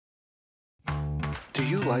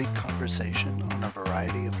you like conversation on a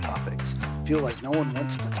variety of topics? Feel like no one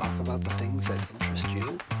wants to talk about the things that interest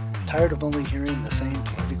you? Tired of only hearing the same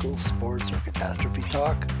political, sports, or catastrophe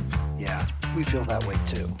talk? Yeah, we feel that way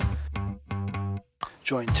too.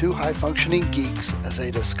 Join two high-functioning geeks as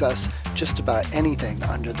they discuss just about anything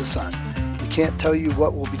under the sun. We can't tell you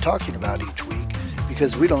what we'll be talking about each week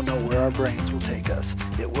because we don't know where our brains will take us.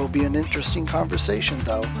 It will be an interesting conversation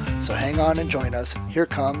though, so hang on and join us. Here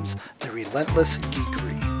comes the Relentless Geekery.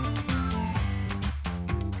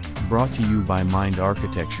 Brought to you by Mind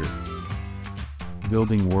Architecture.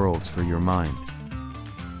 Building worlds for your mind.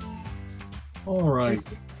 All right.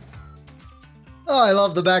 Oh, I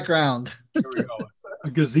love the background. There we go. It's a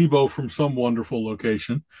gazebo from some wonderful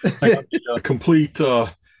location. I got the complete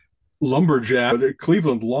lumberjack.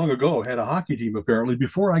 Cleveland long ago had a hockey team apparently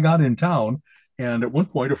before I got in town. And at one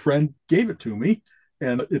point, a friend gave it to me.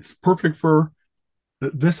 And it's perfect for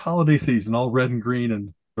this holiday season, all red and green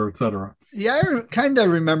and et cetera. Yeah, I kind of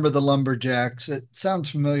remember the Lumberjacks. It sounds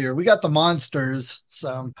familiar. We got the Monsters.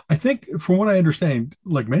 So I think from what I understand,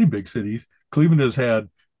 like many big cities, Cleveland has had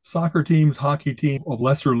soccer teams, hockey teams of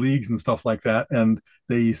lesser leagues and stuff like that. And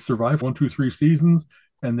they survive 1, 2, 3 seasons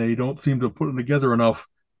and they don't seem to have put together enough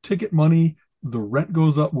ticket money. The rent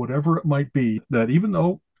goes up, whatever it might be, that even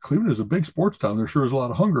though Cleveland is a big sports town, there sure is a lot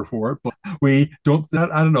of hunger for it, but we don't,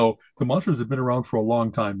 I don't know. The Monsters have been around for a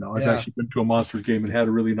long time now. I've actually been to a Monsters game and had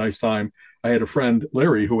a really nice time. I had a friend,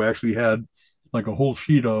 Larry, who actually had like a whole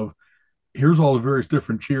sheet of here's all the various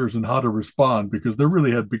different cheers and how to respond, because there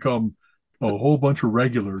really had become a whole bunch of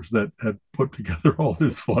regulars that had put together all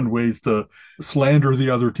these fun ways to slander the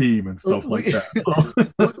other team and stuff like that.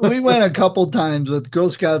 So. We went a couple times with Girl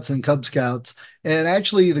Scouts and Cub Scouts, and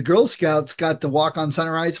actually the Girl Scouts got to walk on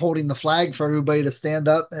center ice holding the flag for everybody to stand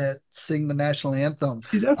up and sing the national anthem.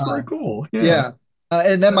 See, that's very cool. Yeah.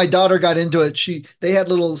 And then my daughter got into it. They had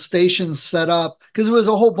little stations set up because it was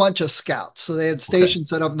a whole bunch of scouts. So they had stations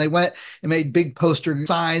set up and they went and made big poster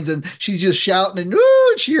signs and she's just shouting and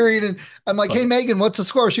cheering. And I'm like, hey, Megan, what's the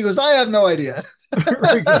score? She goes, I have no idea.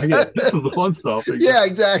 Exactly. This is the fun stuff. Exactly. Yeah,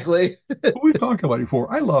 exactly. We've talked about it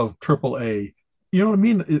before. I love AAA. You know what I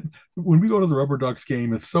mean? When we go to the Rubber Ducks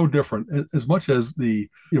game, it's so different. As much as we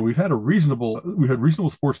had reasonable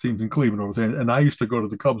sports teams in Cleveland over there, and I used to go to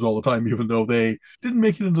the Cubs all the time, even though they didn't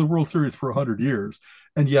make it into the World Series for 100 years.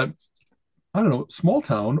 And yet, I don't know, small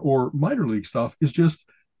town or minor league stuff is just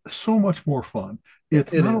so much more fun.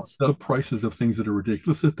 It's not the prices of things that are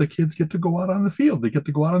ridiculous. That the kids get to go out on the field, they get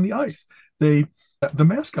to go out on the ice. The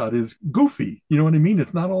mascot is goofy. You know what I mean?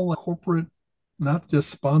 It's not all like corporate. Not just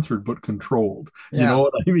sponsored, but controlled. You know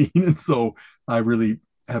what I mean? And so I really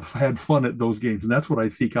have had fun at those games. And that's what I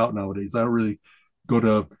seek out nowadays. I don't really go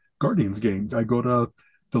to Guardians games. I go to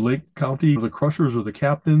the Lake County, the Crushers or the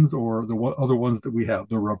Captains or the other ones that we have,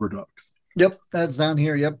 the Rubber Ducks. Yep, that's down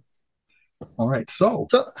here. Yep. All right. So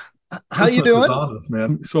how you doing? Honest,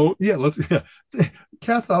 man. So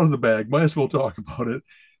cat's out of the bag. Might as well talk about it.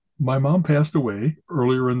 My mom passed away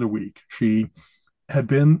earlier in the week. She's had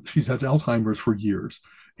Alzheimer's for years.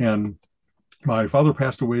 And my father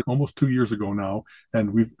passed away almost 2 years ago now.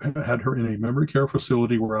 And we've had her in a memory care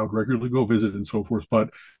facility where I would regularly go visit and so forth.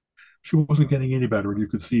 But she wasn't getting any better. And you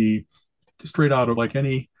could see straight out of like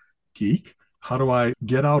any geek, how do I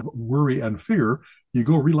get out of worry and fear? You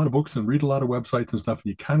go read a lot of books and read a lot of websites and stuff,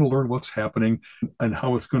 and you kind of learn what's happening and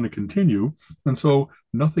how it's going to continue. And so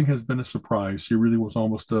nothing has been a surprise. She really was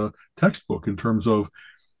almost a textbook in terms of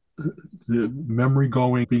the memory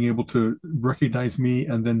going, being able to recognize me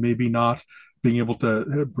and then maybe not being able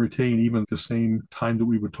to retain even the same time that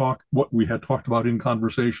we would talk, what we had talked about in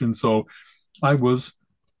conversation. So I don't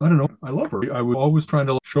know, I love her. I was always trying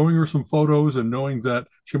to showing her some photos and knowing that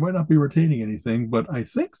she might not be retaining anything, but I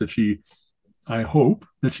hope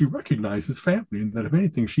that she recognizes family and that if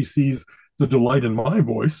anything, she sees the delight in my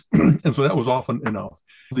voice. And so that was often enough.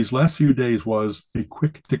 These last few days was a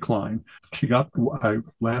quick decline.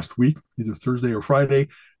 Last week, either Thursday or Friday,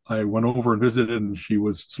 I went over and visited and she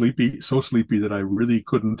was sleepy, so sleepy that I really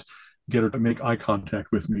couldn't get her to make eye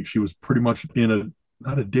contact with me. She was pretty much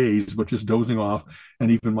not a daze, but just dozing off. And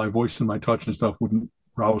even my voice and my touch and stuff wouldn't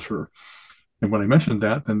rouse her. And when I mentioned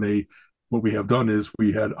that, then what we have done is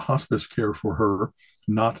we had hospice care for her,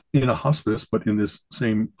 not in a hospice, but in this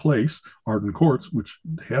same place, Arden Courts, which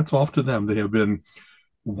hats off to them. They have been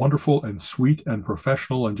wonderful and sweet and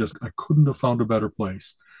professional and I couldn't have found a better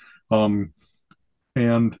place. And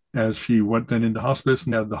as she went then into hospice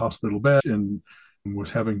and had the hospital bed and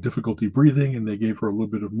was having difficulty breathing, and they gave her a little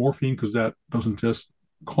bit of morphine because that doesn't just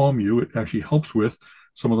calm you, it actually helps with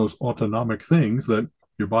some of those autonomic things that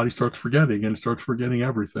your body starts forgetting, and it starts forgetting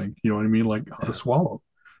everything. You know what I mean? Like how to swallow,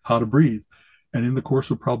 how to breathe. And in the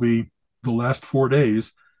course of probably the last 4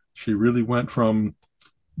 days, she really went from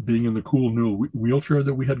being in the cool new wheelchair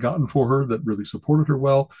that we had gotten for her that really supported her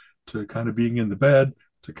well, to kind of being in the bed,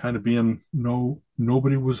 to kind of being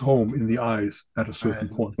nobody was home in the eyes at a certain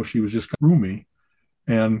Right. point. She was just roomy,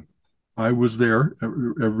 and I was there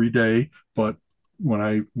every day. But when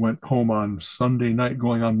I went home on Sunday night,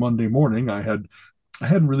 going on Monday morning, I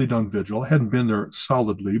hadn't really done vigil. I hadn't been there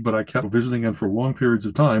solidly, but I kept visiting them for long periods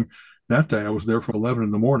of time. That day, I was there from 11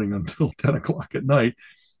 in the morning until 10 o'clock at night.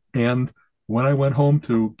 And when I went home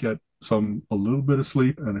to get a little bit of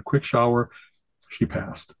sleep and a quick shower, she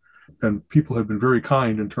passed. And people have been very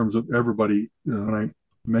kind in terms of everybody. And I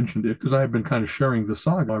mentioned it because I have been kind of sharing the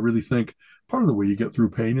saga. I really think part of the way you get through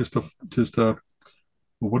pain is to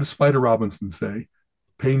well, what does Spider Robinson say?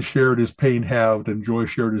 Pain shared is pain halved, and joy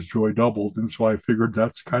shared is joy doubled. And so I figured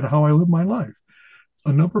that's kind of how I live my life.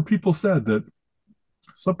 A number of people said that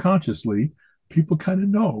subconsciously, people kind of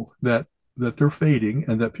know that they're fading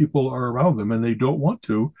and that people are around them, and they don't want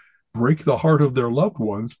to break the heart of their loved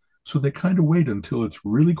ones. So they kind of wait until it's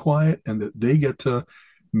really quiet and that they get to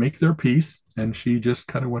make their peace. And she just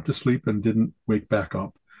kind of went to sleep and didn't wake back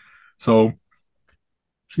up. So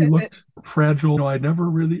she looked fragile. I'd never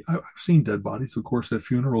really, I've seen dead bodies, of course, at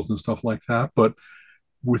funerals and stuff like that. But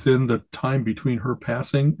within the time between her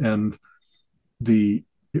passing and the,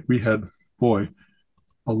 we had, boy,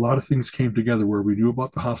 a lot of things came together where we knew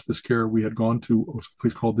about the hospice care. We had gone to a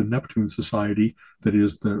place called the Neptune Society. That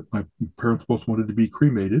is, my parents both wanted to be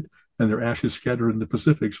cremated and their ashes scattered in the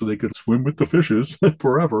Pacific so they could swim with the fishes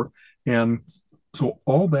forever. And so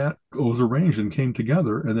all that was arranged and came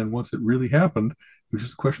together. And then once it really happened, it was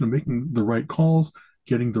just a question of making the right calls,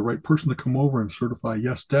 getting the right person to come over and certify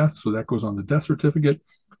yes death. So that goes on the death certificate.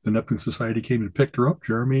 The Neptune Society came and picked her up.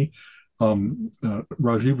 Jeremy,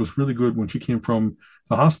 Rajiv was really good when she came from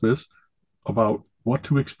the hospice about what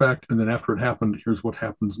to expect. And then after it happened, here's what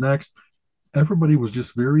happens next. Everybody was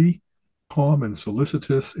just very calm and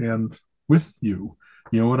solicitous and with you.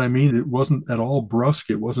 You know what I mean? It wasn't at all brusque.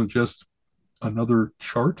 It wasn't just another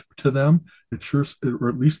chart to them. It sure, or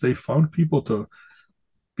at least they found people to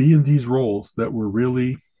be in these roles that were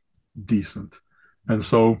really decent. And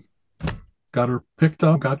so got her picked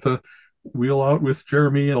up, got to wheel out with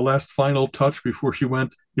Jeremy in the last final touch before she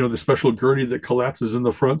went, the special gurney that collapses in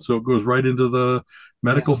the front. So it goes right into the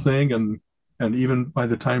medical thing. And even by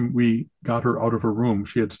the time we got her out of her room,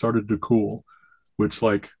 she had started to cool, which,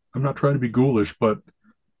 like, I'm not trying to be ghoulish, but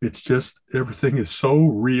it's just everything is so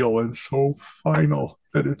real and so final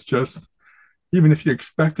that it's just, even if you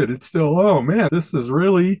expect it, it's still, oh man, this is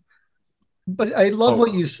really. But I love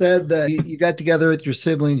what you said, that you got together with your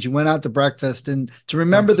siblings, you went out to breakfast, and to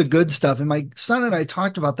remember the good stuff. And my son and I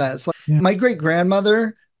talked about that. It's like my great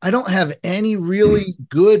grandmother, I don't have any really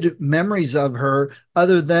good memories of her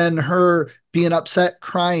other than her being upset,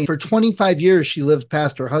 crying. For 25 years, she lived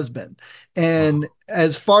past her husband. And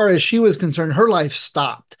as far as she was concerned, her life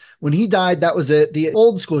stopped. When he died, that was it. The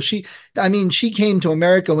old school, she came to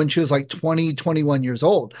America when she was like 20, 21 years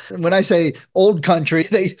old. And when I say old country,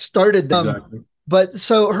 they started them. Exactly. But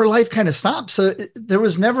so her life kind of stopped. So there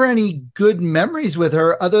was never any good memories with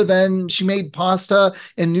her other than she made pasta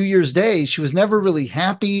and New Year's Day. She was never really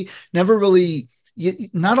happy, never really,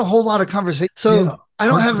 not a whole lot of conversation. So I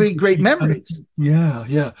don't have any great memories.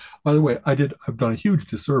 Yeah. By the way, I've done a huge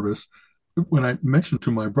disservice. When I mentioned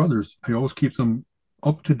to my brothers, I always keep them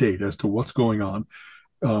up to date as to what's going on.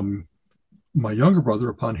 My younger brother,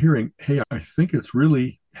 upon hearing, hey, I think it's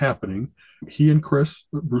really happening, he and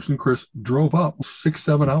Bruce and Chris, drove up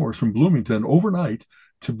 6-7 hours from Bloomington overnight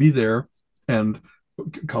to be there. And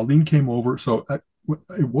Colleen came over. So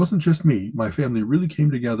it wasn't just me. My family really came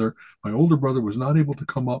together. My older brother was not able to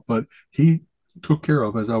come up, but he took care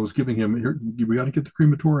of, as I was giving him, here, we got to get the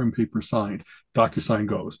crematorium paper signed. DocuSign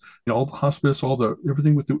goes. All the hospice,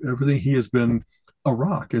 everything. He has been a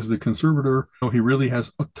rock as the conservator. He really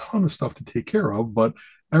has a ton of stuff to take care of, but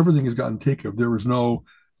everything has gotten taken care of. There was no,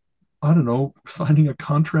 signing a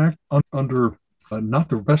contract under not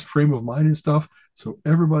the best frame of mind and stuff. So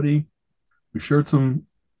everybody, we shared some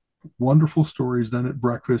wonderful stories then at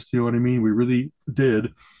breakfast. You know what I mean? We really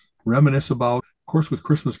did reminisce about, of course, with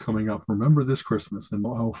Christmas coming up, remember this Christmas and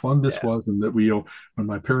how fun this was. And that when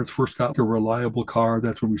my parents first got a reliable car,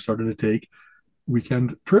 that's when we started to take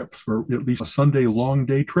weekend trips, or at least a Sunday long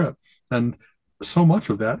day trip. And so much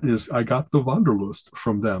of that is I got the Wanderlust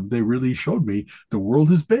from them. They really showed me the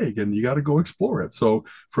world is big and you got to go explore it. So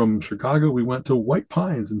from Chicago, we went to White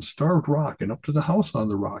Pines and Starved Rock and up to the House on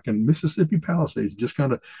the Rock and Mississippi Palisades. Just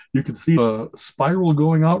kind of, you could see a spiral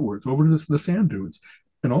going outwards over to the sand dunes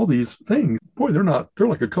and all these things. Boy, they're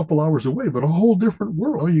like a couple hours away, but a whole different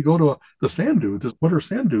world. You go to the sand dunes. What are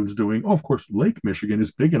sand dunes doing? Oh, of course, Lake Michigan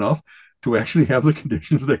is big enough to actually have the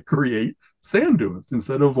conditions that create sand dunes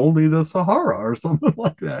instead of only the Sahara or something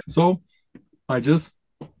like that. So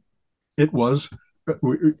it was,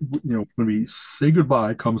 when we say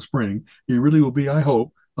goodbye come spring, it really will be, I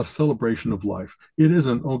hope, a celebration of life. It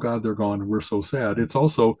isn't, oh God, they're gone and we're so sad. It's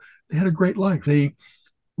also, they had a great life. They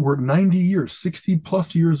were 90 years, 60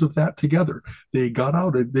 plus years of that together. They got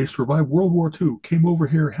out, they survived World War II, came over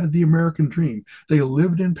here, had the American dream. They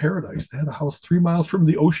lived in paradise. They had a house 3 miles from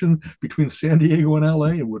the ocean between San Diego and LA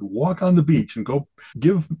and would walk on the beach and go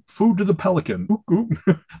give food to the pelican.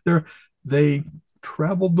 They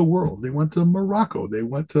traveled the world. They went to Morocco. They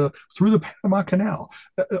went through the Panama Canal,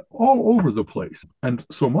 all over the place. And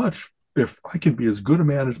so much, if I can be as good a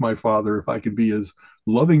man as my father, if I can be as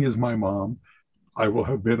loving as my mom, I will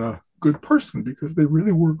have been a good person because they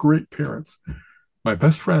really were great parents. My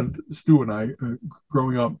best friend, Stu, and I,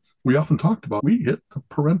 growing up, we often talked about we hit the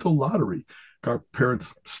parental lottery. Our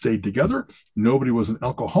parents stayed together. Nobody was an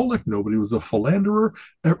alcoholic. Nobody was a philanderer.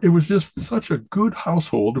 It was just such a good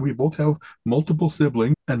household. And we both have multiple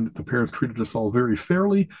siblings, and the parents treated us all very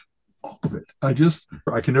fairly. All of it. I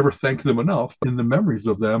can never thank them enough. In the memories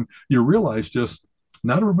of them, you realize just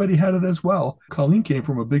not everybody had it as well. Colleen came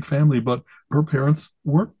from a big family, but her parents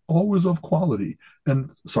weren't always of quality. And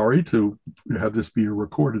sorry to have this be a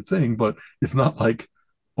recorded thing, but it's not like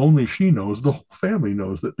only she knows. The whole family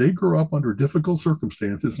knows that they grew up under difficult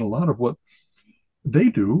circumstances. And a lot of what they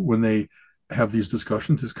do when they have these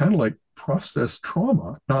discussions is kind of like process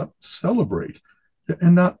trauma, not celebrate.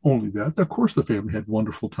 And not only that, of course, the family had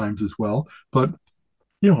wonderful times as well, but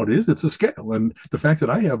it's a scale. And the fact that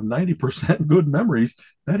I have 90% good memories,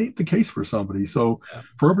 that ain't the case for somebody. So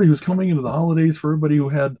for everybody who's coming into the holidays, for everybody who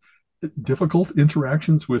had difficult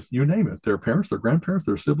interactions with, you name it, their parents, their grandparents,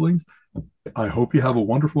 their siblings, I hope you have a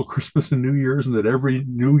wonderful Christmas and New Year's, and that every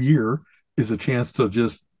new year is a chance to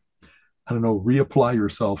just, I don't know, reapply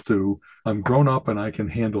yourself to, I'm grown up and I can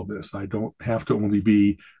handle this. I don't have to only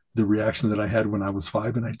be the reaction that I had when I was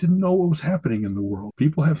 5 and I didn't know what was happening in the world.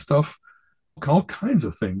 People have stuff, all kinds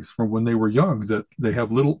of things from when they were young that they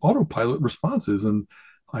have little autopilot responses. And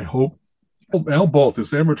I hope, Al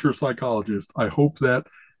Baltus, amateur psychologist, I hope that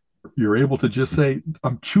you're able to just say,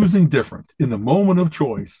 I'm choosing different. In the moment of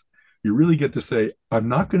choice, you really get to say, I'm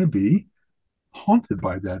not going to be haunted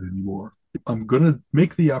by that anymore. I'm going to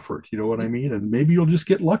make the effort. You know what I mean? And maybe you'll just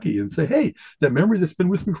get lucky and say, hey, that memory that's been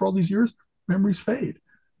with me for all these years, memories fade.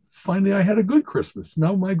 Finally, I had a good Christmas.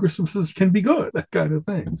 Now my Christmases can be good, that kind of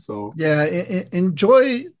thing. So yeah,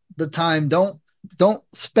 enjoy the time. Don't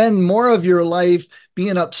spend more of your life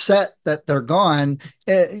being upset that they're gone.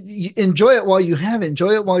 Enjoy it while you have it.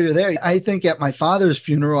 Enjoy it while you're there. I think at my father's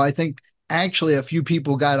funeral, I think actually a few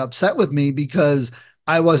people got upset with me because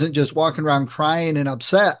I wasn't just walking around crying and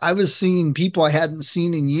upset. I was seeing people I hadn't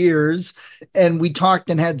seen in years. And we talked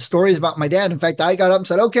and had stories about my dad. In fact, I got up and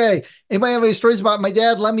said, okay, anybody have any stories about my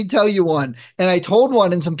dad? Let me tell you one. And I told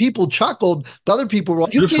one and some people chuckled, but other people were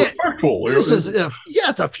like, you can't.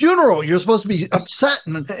 It's a funeral. You're supposed to be upset.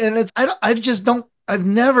 And it's, I've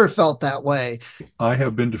never felt that way. I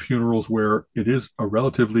have been to funerals where it is a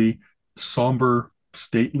relatively somber,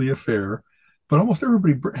 stately affair, but almost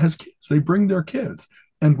everybody has kids. They bring their kids.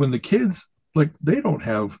 And when the kids, they don't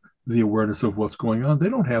have the awareness of what's going on. They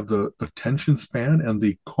don't have the attention span and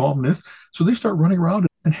the calmness. So they start running around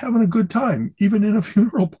and having a good time, even in a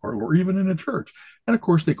funeral parlor or even in a church. And of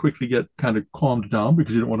course, they quickly get kind of calmed down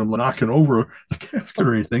because you don't want them knocking over the casket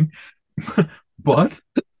or anything. But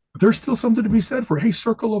there's still something to be said for, hey,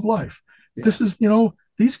 circle of life. Yeah. This is,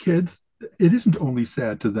 these kids, it isn't only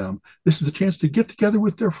sad to them. This is a chance to get together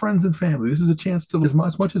with their friends and family. This is a chance to, as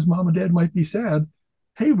much as mom and dad might be sad,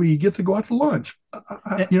 hey, we get to go out to lunch.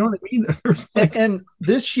 You know what I mean? And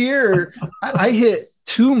this year, I hit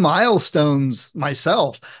 2 milestones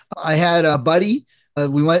myself. I had a buddy.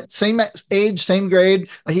 We went same age, same grade.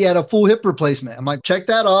 He had a full hip replacement. I'm like, check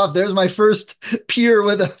that off. There's my first peer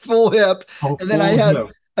with a full hip. And then I had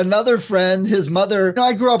another friend, his mother,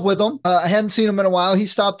 I grew up with him. I hadn't seen him in a while. He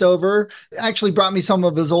stopped over, actually brought me some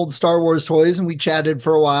of his old Star Wars toys, and we chatted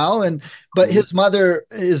for a while. But his mother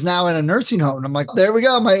is now in a nursing home. And I'm like, there we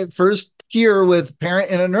go. My first peer with parent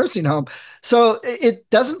in a nursing home. So it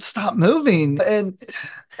doesn't stop moving. And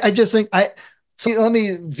I just think So let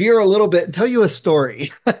me veer a little bit and tell you a story.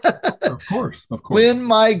 Of course, of course. When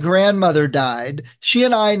my grandmother died, she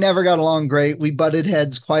and I never got along great. We butted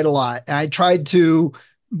heads quite a lot. I tried to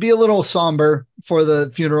be a little somber for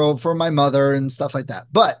the funeral for my mother and stuff like that.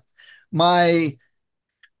 But my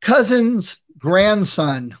cousin's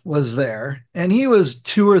grandson was there, and he was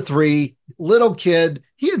 2 or 3, little kid.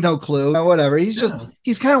 He had no clue, whatever. He's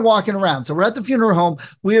kind of walking around. So we're at the funeral home.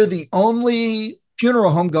 We are the only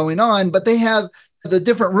funeral home going on, but they have the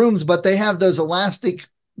different rooms, but they have those elastic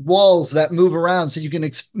walls that move around so you can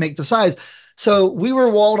make the size. So we were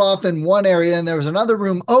walled off in one area, and there was another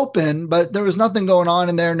room open, but there was nothing going on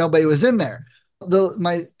in there. Nobody was in there.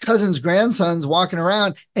 My cousin's grandson's walking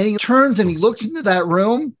around, and he turns and he looks into that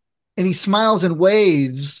room, and he smiles and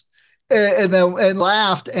waves, and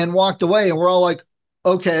laughed and walked away. And we're all like,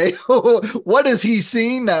 okay, what is he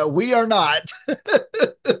seeing that we are not?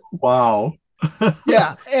 Wow.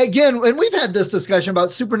 Yeah. Again, and we've had this discussion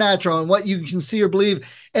about supernatural and what you can see or believe.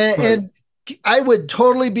 And I would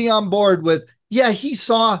totally be on board with, yeah, he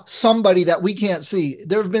saw somebody that we can't see.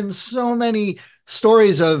 There have been so many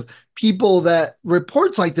stories of people that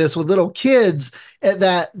reports like this with little kids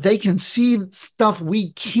that they can see stuff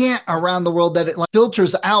we can't around the world, that it like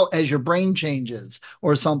filters out as your brain changes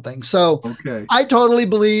or something. So Okay. I totally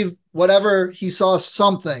believe whatever he saw,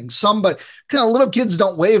 somebody, little kids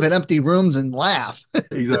don't wave at empty rooms and laugh.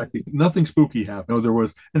 Exactly. Nothing spooky happened. No, there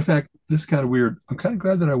was, in fact, this is kind of weird. I'm kind of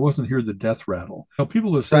glad that I wasn't here the death rattle. Now,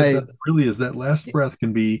 people have said that really is that last breath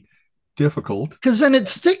can be difficult. Because then it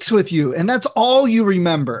sticks with you, and that's all you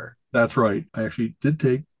remember. That's right. I actually did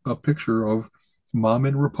take a picture of Mom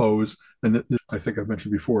in repose. And this, I think I've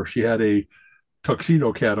mentioned before, she had a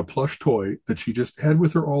tuxedo cat, a plush toy that she just had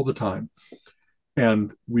with her all the time.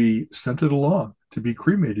 And we sent it along to be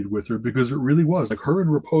cremated with her because it really was like her in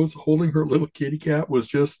repose holding her little kitty cat was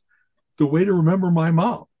just the way to remember my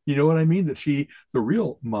mom. You know what I mean? That the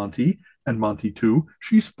real Monty and Monty too,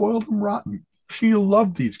 she spoiled them rotten. She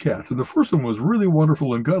loved these cats. And the first one was really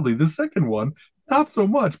wonderful and cuddly. The second one, not so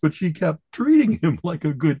much, but she kept treating him like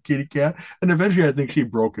a good kitty cat. And eventually I think she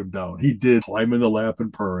broke him down. He did climb in the lap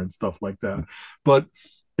and purr and stuff like that. But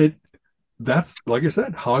that's, like I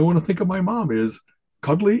said, how I want to think of my mom is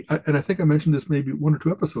cuddly. And I think I mentioned this maybe 1 or 2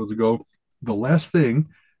 episodes ago. The last thing,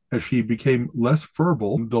 as she became less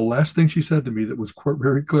verbal, the last thing she said to me that was quite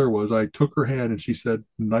very clear was I took her hand and she said,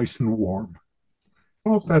 nice and warm. I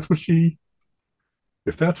don't know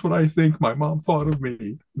if that's what I think my mom thought of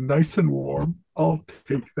me, nice and warm, I'll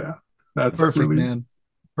take that. That's perfect, really, man.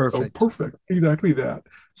 Perfect. Oh, perfect. Exactly that.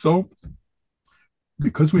 So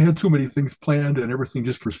because we had too many things planned and everything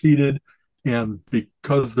just proceeded, and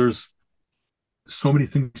because there's so many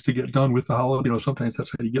things to get done with the holiday, sometimes that's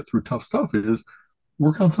how you get through tough stuff is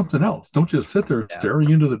work on something else. Don't just sit there staring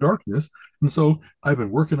into the darkness. And so I've been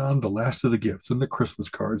working on the last of the gifts and the Christmas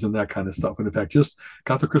cards and that kind of stuff. And in fact, just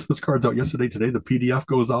got the Christmas cards out yesterday. Today, the PDF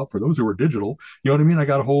goes out for those who are digital. You know what I mean?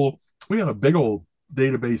 We got a big old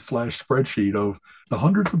database / spreadsheet of the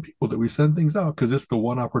hundreds of people that we send things out because it's the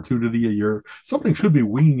one opportunity a year. Something should be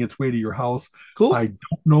winging its way to your house. Cool. I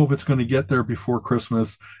don't know if it's going to get there before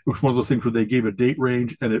Christmas. It was one of those things where they gave a date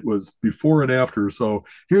range and it was before and after. So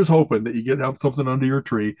here's hoping that you get something under your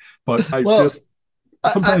tree. But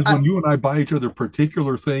sometimes when you and I buy each other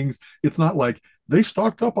particular things, it's not like they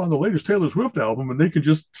stocked up on the latest Taylor Swift album and they could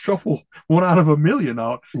just shuffle one out of a million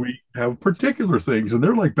out. We have particular things and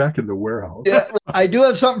they're like back in the warehouse. Yeah, I do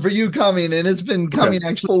have something for you coming, and it's been coming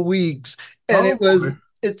actually weeks. And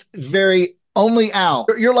it's very only Al.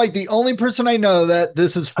 You're like the only person I know that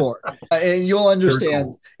this is for, and you'll understand.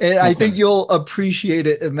 Cool. And I think you'll appreciate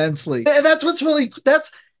it immensely. And that's what's really,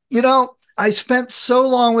 I spent so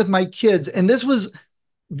long with my kids, and this was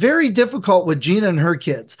very difficult with Gina and her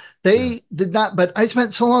kids. They did not, but I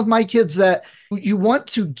spent so long with my kids that you want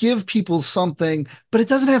to give people something, but it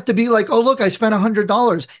doesn't have to be like, oh, look, I spent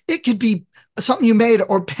 $100. It could be something you made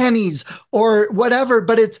or pennies or whatever,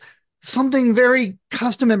 but it's something very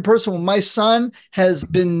custom and personal. My son has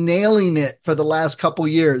been nailing it for the last couple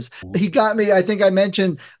years. He got me, I think I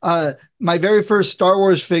mentioned, my very first Star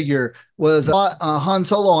Wars figure was Han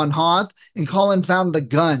Solo on Hoth, and Colin found the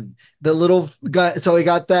gun, the little gun. So he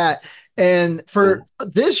got that. And for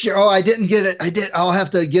this year, I didn't get it. I'll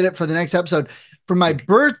have to get it for the next episode. For my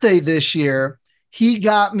birthday this year, he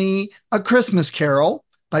got me A Christmas Carol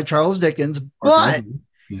by Charles Dickens, but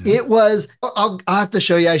it was, I'll have to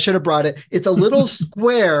show you. I should have brought it. It's a little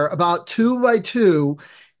square about 2 by 2,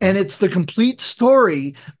 and it's the complete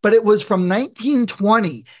story, but it was from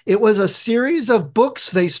 1920. It was a series of books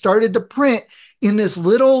they started to print in this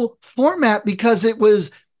little format because it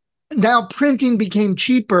was now printing became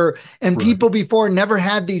cheaper, and Right. people before never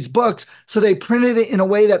had these books. So they printed it in a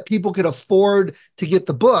way that people could afford to get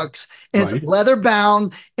the books. And Right. it's leather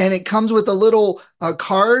bound, and it comes with a little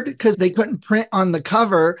card because they couldn't print on the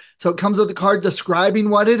cover. So it comes with a card describing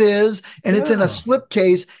what it is, and it's in a Yeah.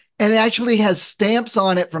 slipcase. And it actually has stamps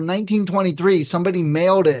on it from 1923. Somebody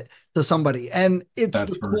mailed it to somebody, and it's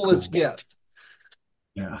That's the very coolest cool. gift.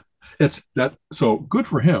 Yeah. It's that so good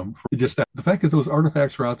for him for just that the fact that those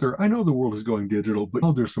artifacts are out there. I know the world is going digital, but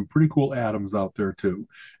there's some pretty cool atoms out there too.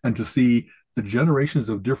 And to see the generations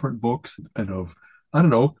of different books and of I don't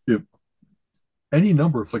know if any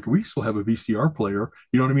number of like we still have a VCR player,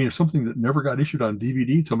 you know what I mean? If something that never got issued on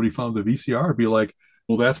DVD, somebody found the VCR, it'd be like,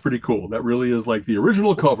 well, that's pretty cool. That really is like the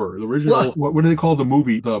original cover, the original Well, what do they call the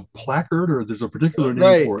movie? The placard, or there's a particular name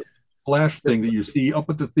right. for it. Flash thing that you see up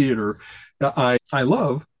at the theater. I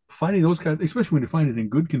love finding those kind of, especially when you find it in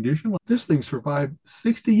good condition. Like, this thing survived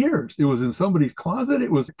 60 years. It was in somebody's closet.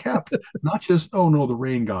 It was kept, not just, oh no, the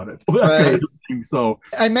rain got it. That kind Right. of thing. So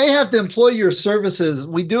I may have to employ your services.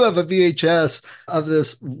 We do have a VHS of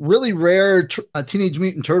this really rare Teenage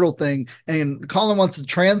Mutant Turtle thing, and Colin wants to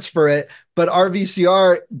transfer it, but our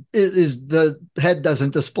VCR is the head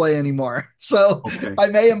doesn't display anymore. So okay. I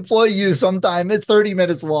may employ you sometime. It's 30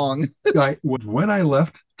 minutes long. When I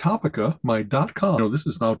left Topica, my .com, this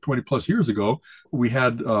is now 20 plus years ago, we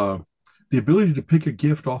had the ability to pick a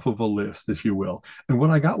gift off of a list, if you will. And what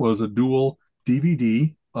I got was a dual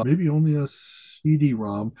DVD, maybe only a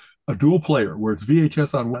CD-ROM, a dual player where it's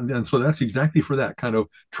VHS on one. And so that's exactly for that kind of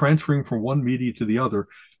transferring from one media to the other.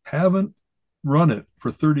 Haven't run it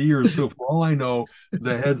for 30 years. So for all I know,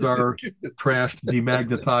 the heads are trashed,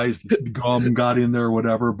 demagnetized, gum got in there,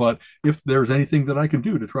 whatever. But if there's anything that I can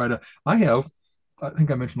do to try to, I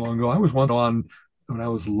think I mentioned long ago, I was one on when I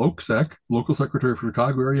was LOCSEC, local secretary for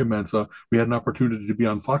Chicago area Mensa. We had an opportunity to be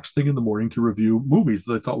on Fox Thing in the morning to review movies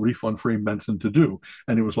that I thought would be fun for a Mensa to do.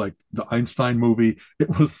 And it was like the Einstein movie,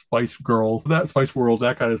 it was Spice Girls, that Spice World,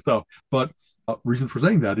 that kind of stuff. But reason for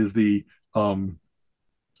saying that is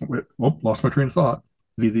lost my train of thought.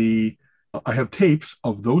 The I have tapes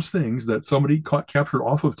of those things that somebody captured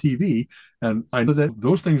off of TV, and I know that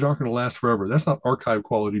those things aren't going to last forever. That's not archive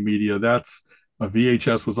quality media. That's a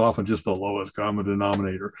VHS was often just the lowest common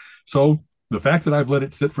denominator. So the fact that I've let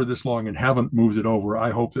it sit for this long and haven't moved it over, I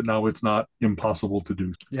hope that now it's not impossible to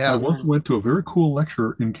do. I Yeah. once went to a very cool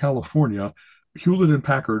lecture in California. Hewlett and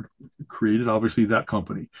Packard created obviously that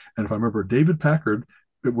company, and if I remember, David Packard,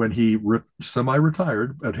 when he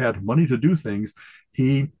semi-retired and had money to do things,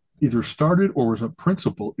 he either started or was a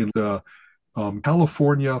principal in the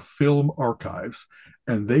California Film Archives,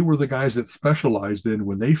 and they were the guys that specialized in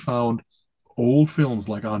when they found old films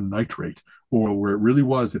like on nitrate or where it really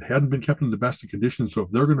was, it hadn't been kept in the best of conditions. So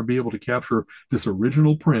if they're going to be able to capture this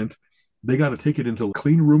original print, they got to take it into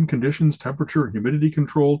clean room conditions, temperature and humidity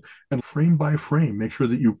controlled, and frame by frame, make sure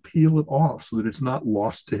that you peel it off so that it's not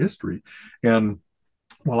lost to history. And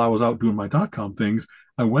while I was out doing my .com things,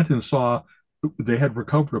 I went and saw they had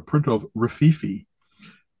recovered a print of Rififi.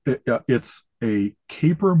 It's a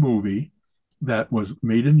caper movie that was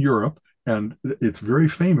made in Europe, and it's very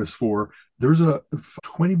famous for there's a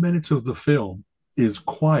 20 minutes of the film is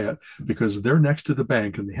quiet because they're next to the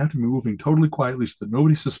bank and they have to be moving totally quietly so that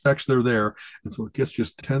nobody suspects they're there. And so it gets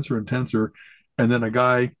just tenser and tenser. And then a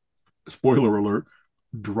guy, spoiler alert,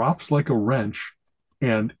 drops like a wrench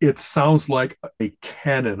and it sounds like a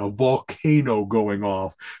cannon, a volcano going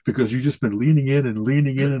off because you've just been leaning in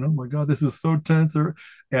and oh my god, this is so tense.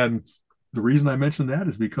 And the reason I mentioned that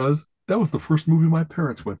is because that was the first movie my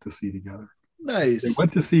parents went to see together. They Nice.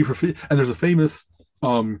 went to see and there's a famous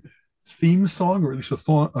theme song, or at least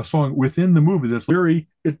a song within the movie that's very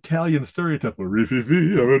Italian stereotype,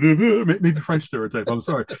 maybe French stereotype. I'm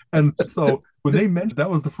sorry. And so when they mentioned that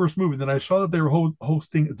was the first movie, then I saw that they were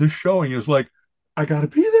hosting this showing. It was like, I got to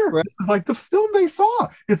be there. Right. This is like the film they saw.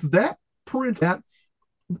 It's that print that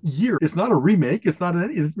year. It's not a remake. It's not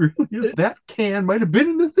any. It really is. That can might have been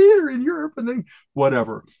in the theater in Europe, and then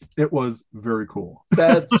whatever. It was very cool.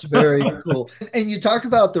 That's very cool. And you talk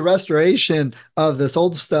about the restoration of this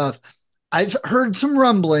old stuff. I've heard some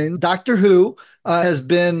rumbling. Doctor Who has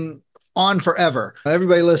been on forever.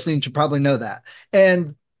 Everybody listening should probably know that.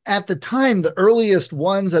 And at the time, the earliest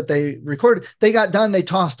ones that they recorded, they got done, they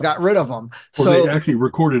got rid of them. Or So they actually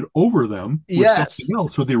recorded over them with yes, something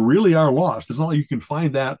else, so they really are lost. It's not like you can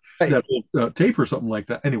find that right. that old tape or something like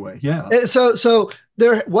that. Anyway, yeah. So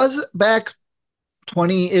there was back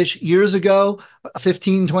 20-ish years ago,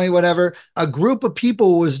 15, 20, whatever, a group of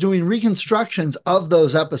people was doing reconstructions of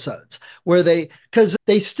those episodes where because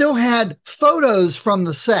they still had photos from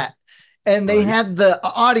the set. and they Right. had the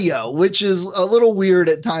audio, which is a little weird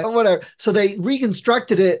at times, whatever. So they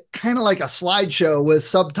reconstructed it kind of like a slideshow with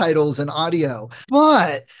subtitles and audio.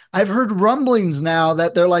 But I've heard rumblings now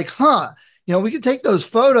that they're like, we could take those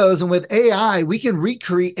photos and with AI, we can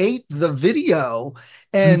recreate the video.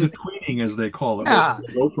 Do the And tweeting, as they call it. yeah,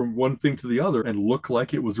 Go from one thing to the other and look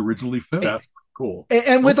like it was originally filmed. That's cool.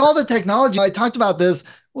 and with all the technology, I talked about this.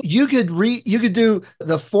 You could do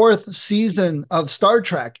the 4th season of Star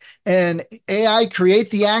Trek and AI create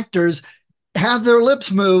the actors, have their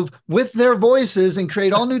lips move with their voices and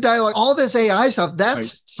create all new dialogue, all this AI stuff.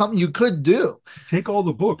 That's something you could do. Take all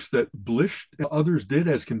the books that Blish and others did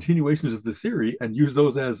as continuations of the series and use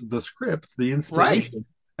those as the scripts, the inspiration. Right.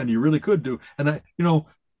 And you really could do. And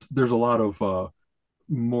there's a lot of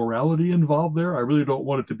morality involved there. I really don't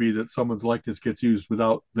want it to be that someone's likeness gets used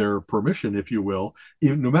without their permission, if you will,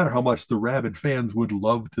 even no matter how much the rabid fans would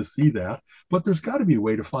love to see that. But there's got to be a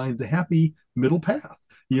way to find the happy middle path.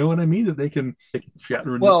 You know what I mean? That they can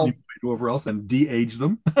Shatner and whoever else and de-age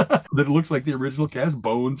them. That it looks like the original cast.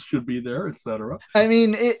 Bones should be there, etc. I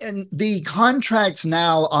mean, and the contracts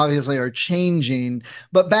now obviously are changing,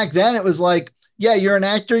 but back then it was like, yeah, you're an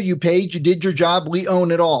actor, you paid, you did your job, we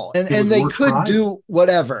own it all. And they could do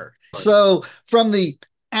whatever. Right. So from the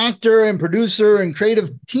actor and producer and creative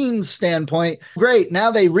team standpoint, great. Now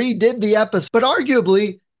they redid the episode, but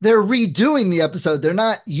arguably they're redoing the episode. They're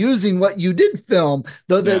not using what you did film,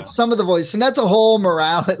 though that some of the voice, and that's a whole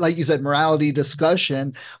morality, like you said, morality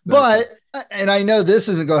discussion. But, and I know this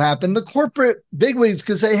isn't going to happen, the corporate bigwigs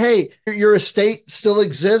could say, hey, your estate still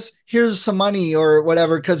exists. Here's some money or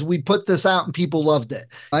whatever, because we put this out and people loved it.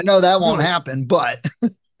 I know that won't happen, but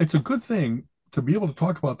it's a good thing to be able to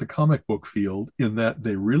talk about the comic book field in that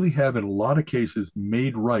they really have, in a lot of cases,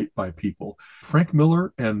 made right by people. Frank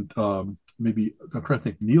Miller and maybe I'm trying to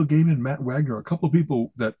think, Neil Gaiman, Matt Wagner, a couple of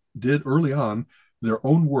people that did early on their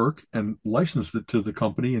own work and licensed it to the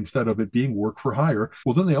company instead of it being work for hire.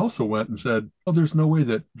 Well, then they also went and said, oh, there's no way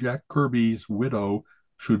that Jack Kirby's widow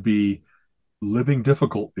should be living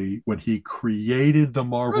difficultly when he created the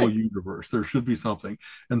Marvel universe. There should be something.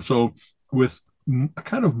 And so with a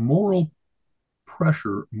kind of moral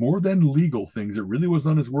pressure, more than legal things, it really was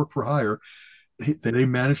done as work for hire. They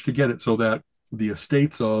managed to get it so that the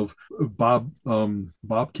estates of Bob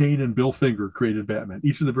Kane and Bill Finger created Batman.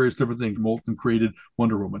 Each of the various different things. Moulton created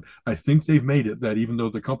Wonder Woman. I think they've made it that even though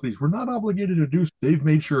the companies were not obligated to do, they've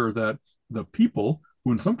made sure that the people,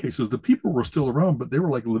 who in some cases the people were still around, but they were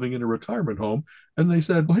like living in a retirement home, and they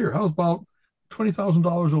said, well, here, how's about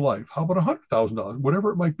 $20,000 a life? How about $100,000?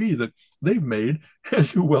 Whatever it might be, that they've made,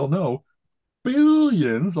 as you well know,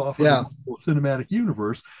 billions off of the cinematic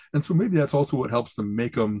universe. And so maybe that's also what helps them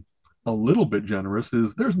make them a little bit generous,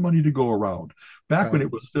 is there's money to go around. Back when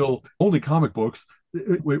it was still only comic books,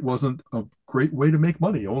 it wasn't a great way to make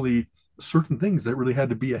money. Only certain things that really had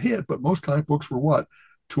to be a hit, but most comic books were what,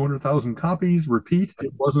 200,000 copies, repeat.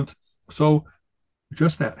 It wasn't. So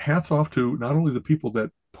just that, hats off to not only the people that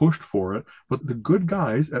pushed for it, but the good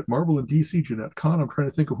guys at Marvel and DC. Jeanette Kahn, I'm trying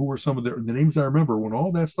to think of who were some of the names I remember when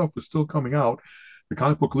all that stuff was still coming out. The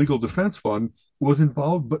Comic Book Legal Defense Fund was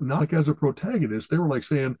involved, but not like as a protagonist. They were like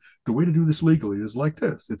saying, the way to do this legally is like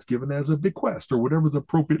this. It's given as a bequest or whatever the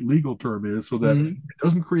appropriate legal term is, so that it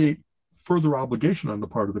doesn't create further obligation on the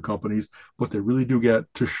part of the companies, but they really do get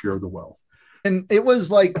to share the wealth. And it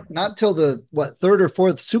was like not till the 3rd or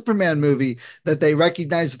 4th Superman movie that they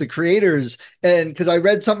recognized the creators. And because I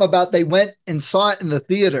read something about they went and saw it in the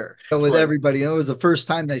theater with everybody. It was the first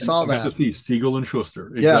time they saw that. To see Siegel and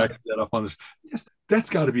Schuster exactly that up on this. Yes,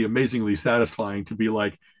 that's got to be amazingly satisfying to be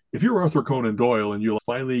like, if you're Arthur Conan Doyle and you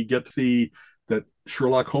finally get to see that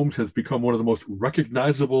Sherlock Holmes has become one of the most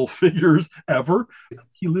recognizable figures ever.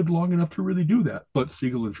 He lived long enough to really do that. But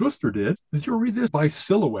Siegel and Schuster did. Did you read this? By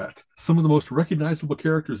silhouette, some of the most recognizable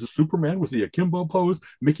characters is Superman with the akimbo pose,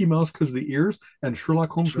 Mickey Mouse because of the ears, and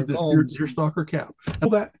Sherlock Holmes with this deerstalker cap. All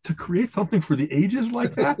that to create something for the ages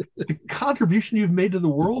like that, the contribution you've made to the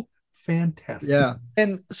world, fantastic. Yeah.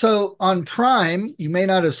 And so on Prime, you may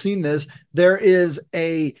not have seen this, there is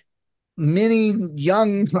a mini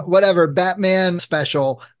young whatever Batman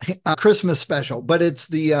special, Christmas special, but it's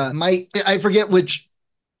the I forget which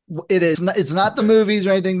it is. It's not the movies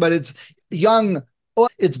or anything, but it's young.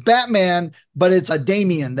 It's Batman, but it's a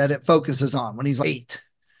Damian that it focuses on when he's like 8.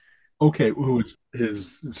 Okay, who's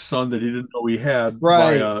his son that he didn't know he had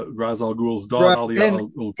by Ra's al Ghul's dog.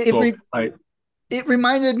 It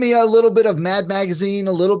reminded me a little bit of Mad Magazine,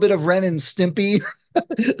 a little bit of Ren and Stimpy.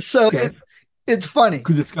 So it's funny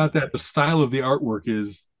because it's got that. The style of the artwork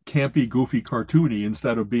is campy, goofy, cartoony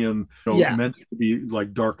instead of being Yeah. meant to be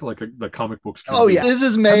like dark, like the comic books can Oh be. yeah, this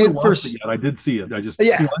is I made haven't for. watched it yet. I did see it. I just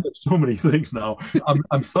Yeah. I have so many things now.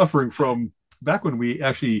 I'm suffering from back when we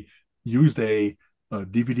actually used a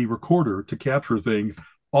DVD recorder to capture things.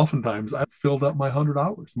 Oftentimes I filled up my 100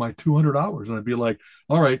 hours, my 200 hours, and I'd be like,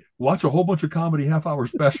 all right, watch a whole bunch of comedy half-hour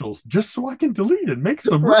specials just so I can delete and make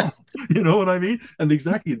some room. Right. You know what I mean? And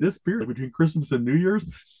exactly this period between Christmas and New Year's,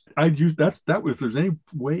 I'd use that. If there's any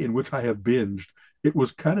way in which I have binged, it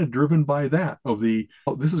was kind of driven by that of the,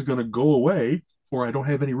 oh, this is going to go away, or I don't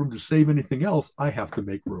have any room to save anything else. I have to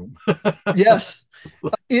make room. Yes.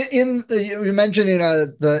 You mentioned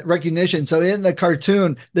the recognition. So in the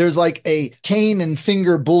cartoon, there's like a cane and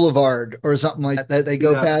finger boulevard or something like that they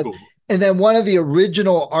go past. Cool. And then one of the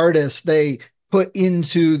original artists they put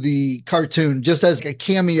into the cartoon just as a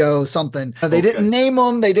cameo, something. They didn't name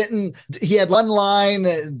him. He had one line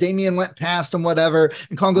that Damien went past him, whatever.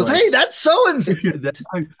 And Kong goes, hey, that's so-and-so.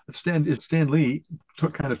 Stan Lee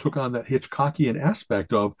kind of took on that Hitchcockian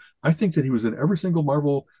aspect of, I think that he was in every single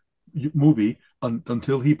Marvel movie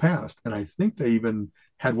until he passed. And I think they even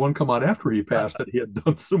had one come out after he passed that he had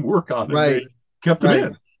done some work on it. Right. They kept him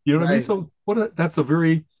in. You know what I mean? So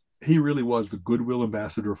he really was the goodwill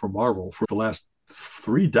ambassador for Marvel for the last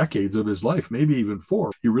 3 decades of his life, maybe even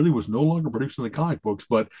 4. He really was no longer producing the comic books,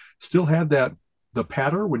 but still had the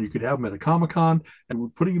patter when you could have him at a Comic-Con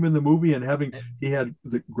and putting him in the movie, and he had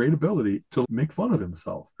the great ability to make fun of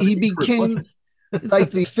himself. He became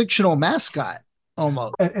like the fictional mascot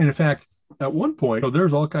almost. And in fact, at one point,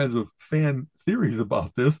 there's all kinds of fan theories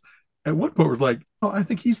about this. At one point, it was like, oh, I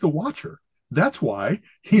think he's the Watcher. That's why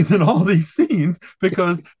he's in all these scenes,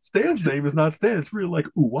 because Stan's name is not Stan. It's really like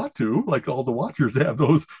Uatu, like all the Watchers have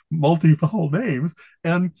those multi-vowel names.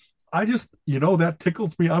 And I just, that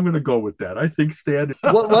tickles me. I'm going to go with that. I think Stan.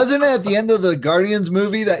 What wasn't it at the end of the Guardians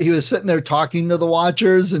movie that he was sitting there talking to the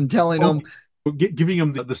Watchers and telling them, giving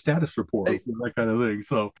him the status report, that kind of thing.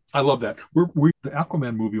 So I love that. The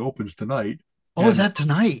Aquaman movie opens tonight. Oh, is that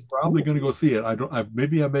tonight? Probably going to go see it.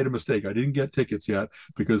 Maybe I made a mistake. I didn't get tickets yet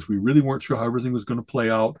because we really weren't sure how everything was going to play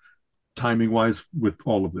out timing wise with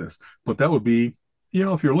all of this. But that would be,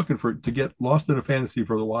 if you're looking to get lost in a fantasy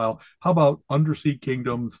for a while, how about Undersea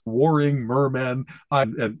Kingdoms, Warring Mermen?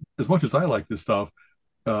 And as much as I like this stuff,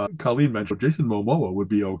 Colleen mentioned Jason Momoa would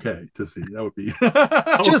be okay to see. That would be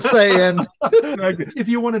just saying. If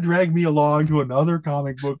you want to drag me along to another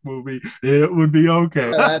comic book movie, it would be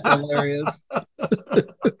okay. That's hilarious.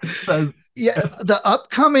 The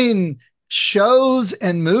upcoming shows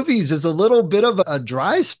and movies is a little bit of a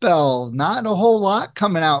dry spell. Not a whole lot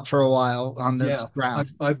coming out for a while on this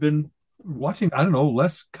ground. I've been watching,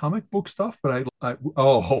 less comic book stuff, but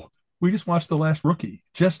we just watched The Last Rookie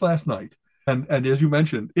just last night. And as you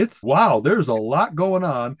mentioned, there's a lot going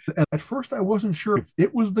on. And at first I wasn't sure if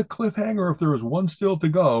it was the cliffhanger, if there was one still to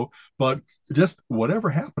go, but just whatever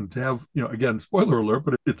happened to have, again, spoiler alert,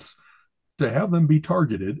 but it's to have them be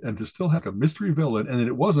targeted and to still have a mystery villain. And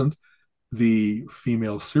it wasn't the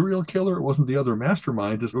female serial killer. It wasn't the other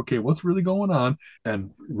mastermind. Just, okay, what's really going on?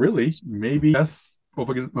 And really, maybe that's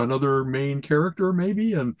another main character,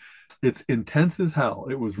 maybe. And it's intense as hell.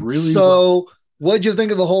 It was really What'd you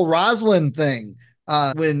think of the whole Rosalind thing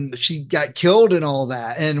when she got killed and all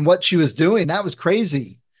that and what she was doing? That was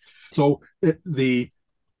crazy. So it's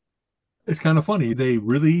kind of funny. They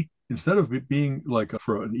really, instead of being like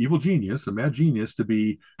for an evil genius, a mad genius, to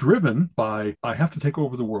be driven by, I have to take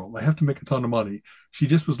over the world, I have to make a ton of money, she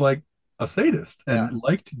just was like a sadist and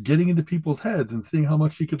liked getting into people's heads and seeing how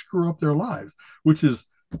much she could screw up their lives, which is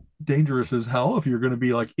dangerous as hell if you're going to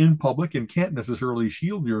be like in public and can't necessarily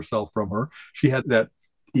shield yourself from her. She had that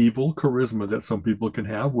evil charisma that some people can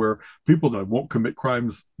have, where people that won't commit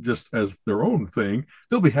crimes just as their own thing,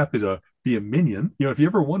 they'll be happy to be a minion. If you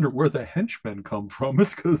ever wonder where the henchmen come from,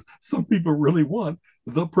 it's because some people really want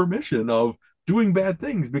the permission of doing bad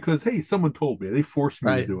things because, hey, someone told me, they forced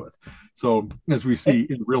me to do it. So as we see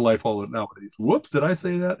in real life all nowadays, whoops, did I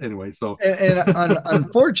say that? Anyway, so. And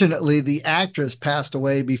unfortunately, the actress passed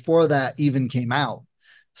away before that even came out.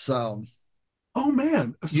 So. Oh,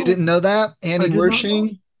 man. So, you didn't know that? Annie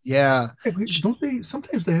Wersching? Yeah. Don't they,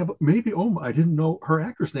 sometimes they have, maybe, I didn't know her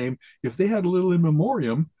actress name. If they had a little in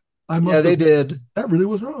memoriam, they did. That really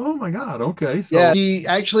was wrong. Oh my God. Okay. So. Yeah, she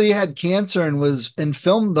actually had cancer and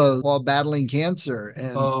filmed those while battling cancer,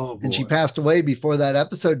 and she passed away before that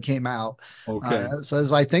episode came out. Okay.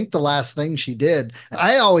 So I think the last thing she did.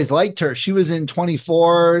 I always liked her. She was in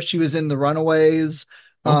 24. She was in The Runaways.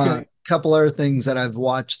 Okay. couple other things that I've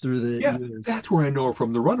watched through the Yeah, years. that's where I know her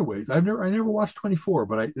from. The Runaways. I never watched 24,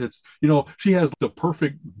 but it's she has the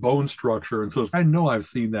perfect bone structure, and so I know I've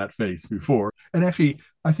seen that face before. And actually,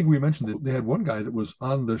 I think we mentioned that they had one guy that was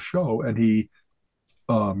on the show, and he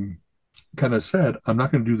um kind of said, "I'm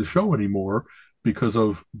not going to do the show anymore because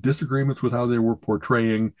of disagreements with how they were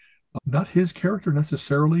portraying not his character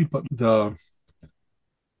necessarily, but the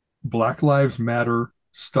Black Lives Matter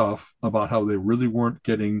stuff about how they really weren't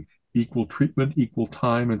getting equal treatment, equal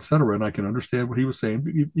time, etc." And I can understand what he was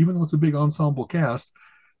saying, even though it's a big ensemble cast.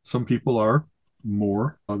 Some people are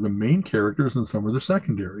more the main characters and some are the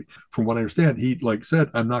secondary. From what I understand, he like said,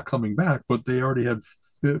 "I'm not coming back," but they already had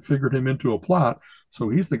figured him into a plot. So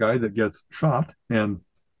he's the guy that gets shot and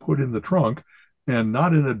put in the trunk, and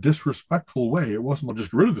not in a disrespectful way. It wasn't, "Well,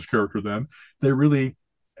 just get rid of this character then." They really,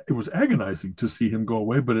 it was agonizing to see him go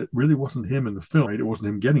away, but it really wasn't him in the film. Right? It wasn't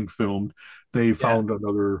him getting filmed. They found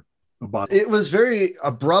another about. It was very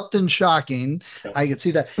abrupt and shocking. Yeah. I could see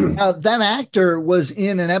that. Now, that actor was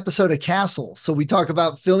in an episode of Castle. So we talk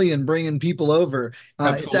about Philly and bringing people over.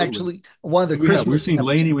 It's actually one of the Christmas. We've seen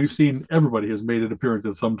episodes. Laney. We've seen everybody has made an appearance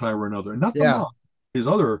at some time or another. And not the mom. His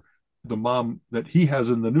other, the mom that he has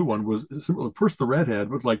in the new one was first the redhead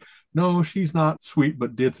was like, "No, she's not sweet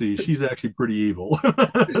but ditzy. She's actually pretty evil."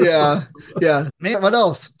 Yeah. Man, what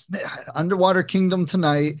else? Underwater Kingdom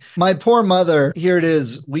tonight. My poor mother, here it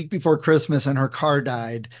is, week before Christmas, and her car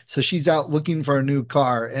died. So she's out looking for a new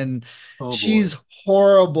car. And she's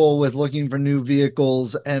horrible with looking for new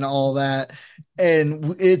vehicles and all that.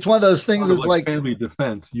 And it's one of those things that's like family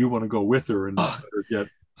defense. You want to go with her and get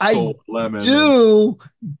I do,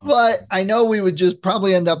 but I know we would just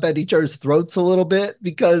probably end up at each other's throats a little bit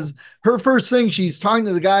because her first thing, she's talking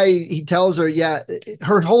to the guy, he tells her,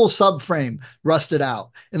 her whole subframe rusted out.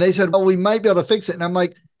 And they said, "Well, we might be able to fix it." And I'm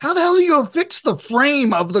like, "How the hell are you going to fix the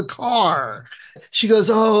frame of the car?" She goes,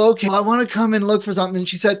 "Oh, okay. I want to come and look for something." And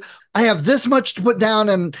she said, "I have this much to put down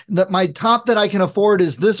and that my top that I can afford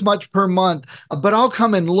is this much per month, but I'll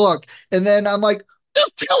come and look." And then I'm like,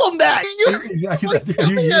 just tell them that.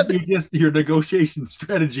 Your negotiation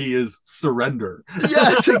strategy is surrender.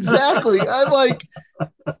 Yes, exactly. I'm like,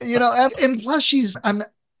 and plus I'm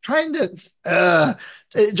trying to,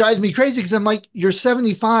 it drives me crazy because I'm like, "You're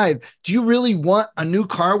 75. Do you really want a new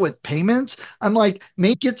car with payments?" I'm like,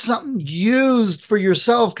 "Make it something used for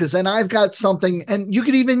yourself because then I've got something and you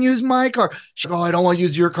could even use my car." She's like, "Oh, I don't want to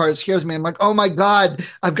use your car. It scares me." I'm like, "Oh my God,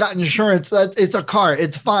 I've got insurance. It's a car.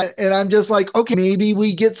 It's fine." And I'm just like, "Okay, maybe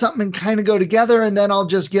we get something and kind of go together and then I'll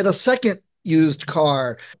just get a second used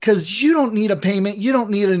car because you don't need a payment. You don't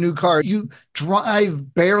need a new car. You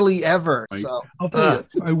drive barely ever." Right. So I'll tell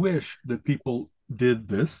you, I wish that people did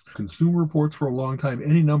this. Consumer Reports for a long time,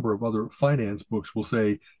 any number of other finance books will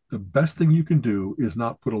say the best thing you can do is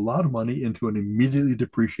not put a lot of money into an immediately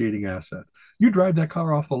depreciating asset. You drive that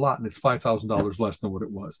car off the lot and it's $5,000 less than what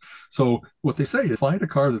it was. So what they say is find a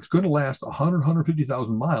car that's going to last 100,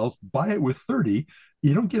 150,000 miles, buy it with 30.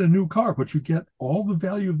 You don't get a new car, but you get all the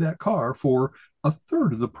value of that car for a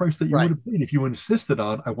third of the price that you would have paid if you insisted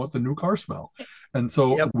on, "I want the new car smell." And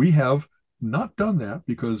so we have not done that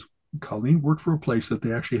because Colleen worked for a place that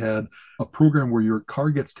they actually had a program where your car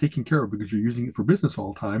gets taken care of because you're using it for business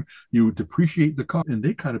all the time. You depreciate the car, and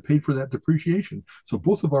they kind of paid for that depreciation. So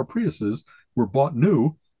both of our Priuses were bought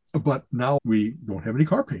new, but now we don't have any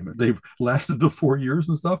car payment. They've lasted to 4 years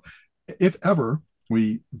and stuff. If ever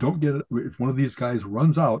we don't get it, if one of these guys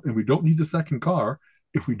runs out and we don't need a second car,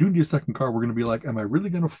 if we do need a second car, we're going to be like, "Am I really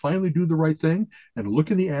going to finally do the right thing?" And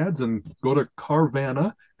look in the ads and go to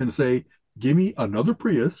Carvana and say, "Give me another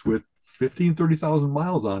Prius with 15, 30,000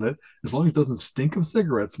 miles on it, as long as it doesn't stink of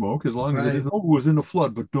cigarette smoke, as long as it isn't, was in a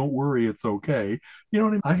flood, but don't worry, it's okay." You know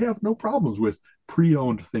what I mean? I have no problems with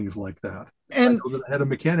pre-owned things like that. And I know that I had a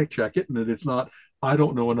mechanic check it and that it's not, "I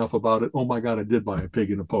don't know enough about it. Oh my God, I did buy a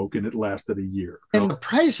pig in a poke and it lasted a year." And the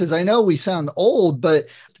prices, I know we sound old, but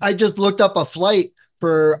I just looked up a flight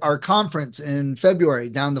for our conference in February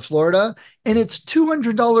down to Florida, and it's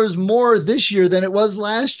 $200 more this year than it was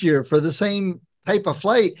last year for the same type of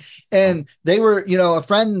flight. And they were, a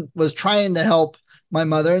friend was trying to help my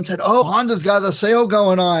mother and said, "Oh, Honda's got a sale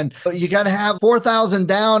going on. You got to have 4,000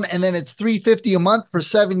 down and then it's $350 a month for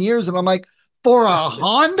 7 years." And I'm like, "For a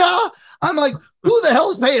Honda?" I'm like, "Who the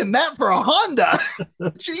hell's paying that for a Honda?"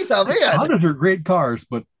 Jeez, oh man. Hondas are great cars,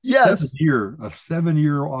 but a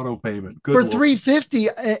 7-year auto payment. Good for $350.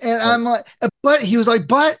 And I'm like, but he was like,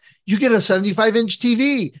 "But you get a 75-inch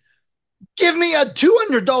TV. Give me a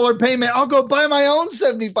 $200 payment. I'll go buy my own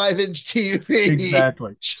 75-inch TV."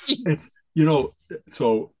 Exactly. It's,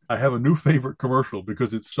 so I have a new favorite commercial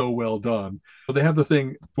because it's so well done. But they have the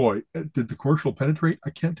thing, boy, did the commercial penetrate? I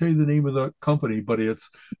can't tell you the name of the company, but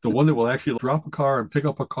it's the one that will actually drop a car and pick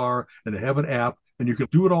up a car, and they have an app, and you can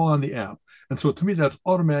do it all on the app. And so to me, that's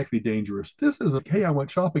automatically dangerous. This isn't, hey, I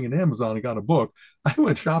went shopping in Amazon and got a book. I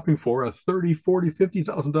went shopping for a 30, 40,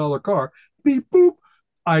 $50,000 car. Beep, boop.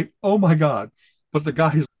 Oh my God. But the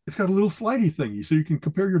guy, it's got a little slidey thingy so you can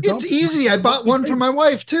compare your dump. It's easy. I bought one for my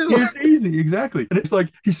wife too. It's easy, exactly. And it's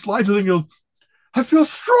like he slides it and goes, I feel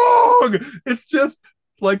strong. It's just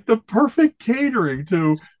like the perfect catering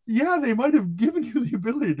to, yeah, they might have given you the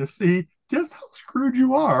ability to see just how screwed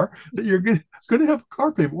you are that you're going to have a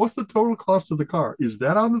car payment. What's the total cost of the car? Is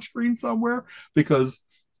that on the screen somewhere? Because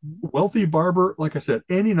Wealthy Barber, like I said,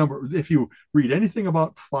 any number, if you read anything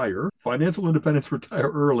about FIRE, financial independence, retire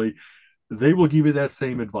early, they will give you that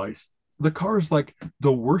same advice. The car is like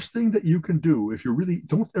the worst thing that you can do if you really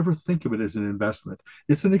don't ever think of it as an investment.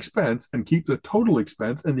 It's an expense, and keep the total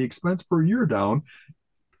expense and the expense per year down,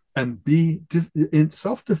 and be in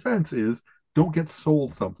self-defense is don't get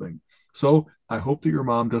sold something. So I hope that your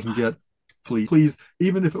mom doesn't get fleet. Please,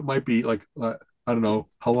 even if it might be like, I don't know,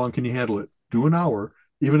 how long can you handle it? Do an hour.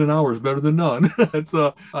 Even an hour is better than none. It's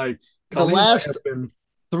the last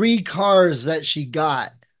 3 cars that she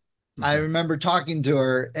got, I remember talking to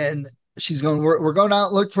her, and she's going, we're going out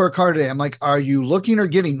and look for a car today. I'm like, are you looking or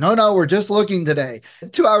getting? No, we're just looking today.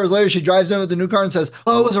 2 hours later, she drives in with the new car and says,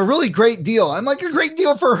 oh, it was a really great deal. I'm like, a great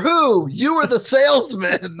deal for who? You were the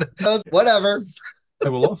salesman. Whatever. I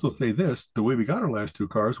will also say this, the way we got our last 2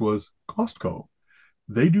 cars was Costco.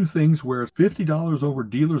 They do things where it's $50 over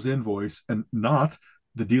dealer's invoice and not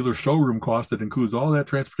the dealer showroom cost that includes all that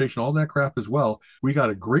transportation, all that crap as well. We got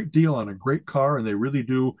a great deal on a great car, and they really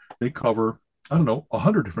do. They cover, I don't know,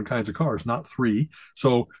 100 different kinds of cars, not 3.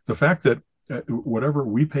 So the fact that whatever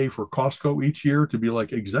we pay for Costco each year to be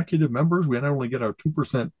like executive members, we not only get our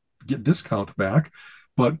 2% discount back,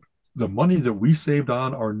 but the money that we saved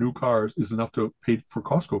on our new cars is enough to pay for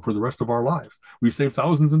Costco for the rest of our lives. We save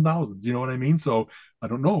thousands and thousands. You know what I mean? So I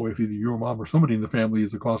don't know if either your mom or somebody in the family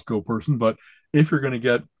is a Costco person, but if you're going to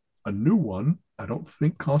get a new one, I don't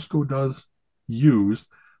think Costco does used,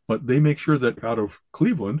 but they make sure that out of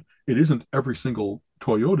Cleveland, it isn't every single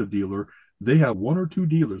Toyota dealer. They have 1 or 2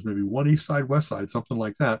 dealers, maybe one east side, west side, something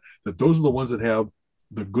like that, that those are the ones that have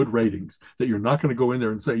the good ratings, that you're not going to go in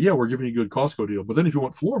there and say, yeah, we're giving you a good Costco deal. But then if you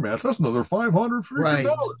want floor mats, that's another $500. Right.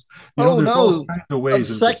 Oh, no. A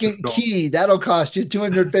second key, that'll cost you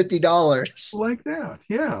 $250. Like that.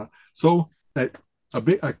 Yeah. So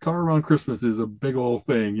a car around Christmas is a big old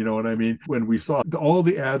thing. You know what I mean? When we saw all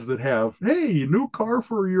the ads that have, hey, new car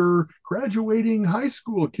for your graduating high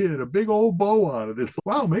school kid, a big old bow on it. It's,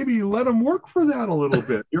 wow, maybe you let them work for that a little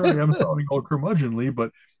bit. Here I am sounding all curmudgeonly,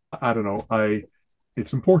 but I don't know.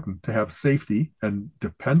 It's important to have safety and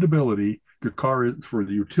dependability. Your car is for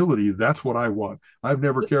the utility. That's what I want. I've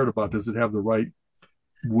never cared about, does it have the right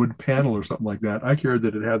wood panel or something like that. I cared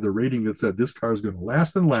that it had the rating that said this car is going to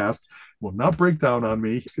last and last, will not break down on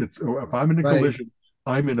me. It's, if I'm in a collision,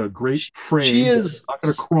 I'm in a great frame. She is not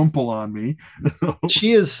going to crumple on me.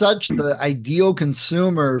 She is such the ideal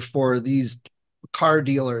consumer for these car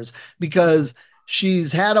dealers because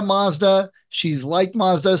she's had a Mazda. She's liked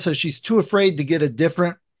Mazda, so she's too afraid to get a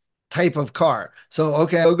different type of car. So,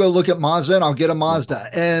 okay, I'll go look at Mazda and I'll get a Mazda.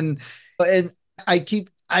 And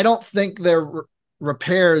I don't think their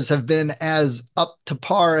repairs have been as up to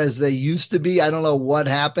par as they used to be. I don't know what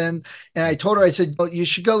happened. And I told her, I said, oh, you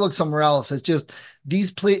should go look somewhere else. It's just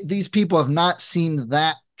these people have not seemed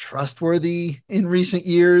that trustworthy in recent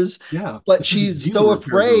years. Yeah. But she's so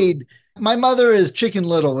afraid. My mother is Chicken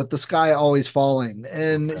Little with the sky always falling.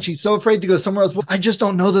 And she's so afraid to go somewhere else. Well, I just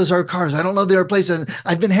don't know those are cars. I don't know they're places. And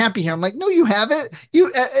I've been happy here. I'm like, no, you haven't.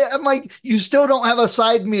 I'm like, you still don't have a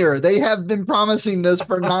side mirror. They have been promising this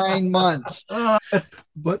for 9 months.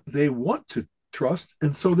 But they want to trust.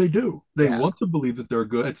 And so they do. They want to believe that they're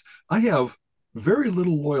good. I have very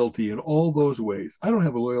little loyalty in all those ways. I don't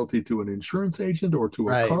have a loyalty to an insurance agent or to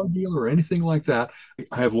a car dealer or anything like that.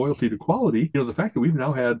 I have loyalty to quality. The fact that we've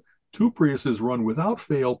now had 2 Priuses run without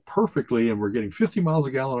fail perfectly, and we're getting 50 miles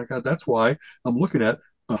a gallon. That's why I'm looking at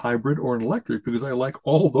a hybrid or an electric, because I like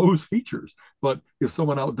all those features. But if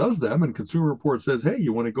someone outdoes them and Consumer Report says, hey,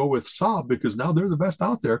 you want to go with Saab because now they're the best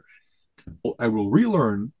out there, I will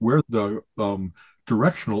relearn where the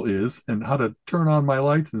directional is and how to turn on my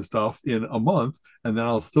lights and stuff in a month, and then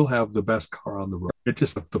I'll still have the best car on the road. It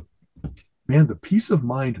just, the peace of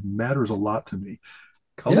mind matters a lot to me.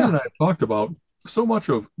 Colleen and I have talked about so much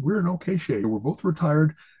of, we're in okay shape. We're both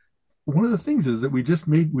retired. One of the things is that we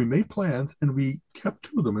made plans and we kept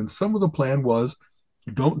to them. And some of the plan was,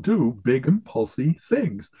 Don't do big impulsive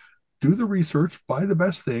things. Do the research, buy the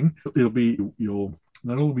best thing. You'll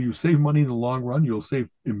not only will you save money in the long run, you'll save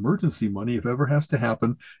emergency money if ever has to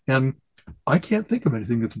happen. And I can't think of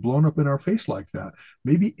anything that's blown up in our face like that.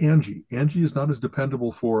 Maybe Angie. Angie is not as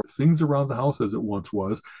dependable for things around the house as it once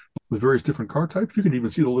was. With various different car types, you can even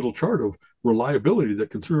see the little chart of reliability that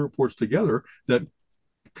Consumer Reports together. That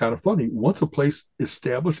kind of funny. Once a place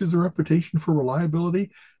establishes a reputation for reliability,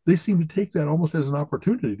 they seem to take that almost as an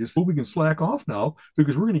opportunity to say, well, we can slack off now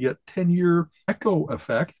because we're going to get 10-year echo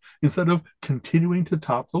effect instead of continuing to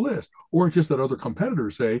top the list. Or it's just that other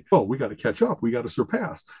competitors say, oh, we got to catch up, we got to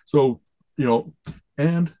surpass. So,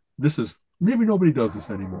 and this is maybe nobody does this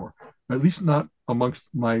anymore, at least not amongst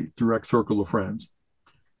my direct circle of friends.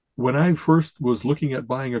 When I first was looking at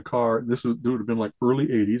buying a car, it would have been like early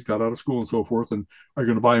 80s, got out of school and so forth, and are you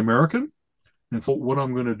going to buy American? And so what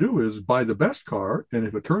I'm going to do is buy the best car. And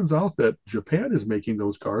if it turns out that Japan is making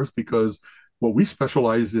those cars, because what we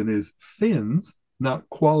specialize in is fins, not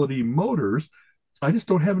quality motors, I just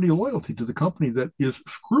don't have any loyalty to the company that is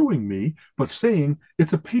screwing me, but saying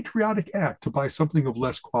it's a patriotic act to buy something of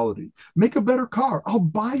less quality. Make a better car. I'll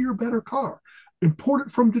buy your better car. Import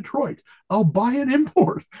it from Detroit. I'll buy an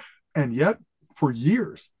import. And yet, for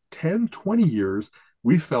years, 10, 20 years,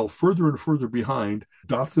 we fell further and further behind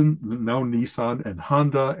Datsun, now Nissan, and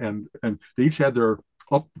Honda, and they each had their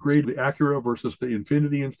upgrade, the Acura versus the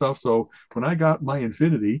Infiniti and stuff. So when I got my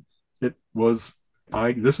Infiniti, it was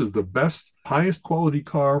this is the best, highest quality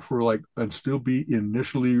car for and still be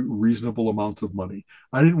initially reasonable amounts of money.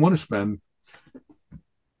 I didn't want to spend.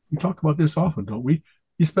 We talk about this often, don't we?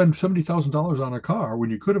 You spend $70,000 on a car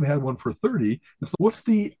when you could have had one for 30. So what's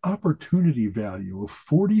the opportunity value of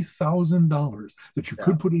 $40,000 that you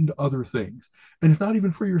could put into other things? And it's not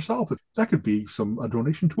even for yourself. That could be a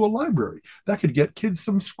donation to a library. That could get kids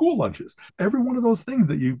some school lunches. Every one of those things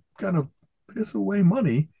that you kind of piss away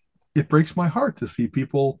money, it breaks my heart to see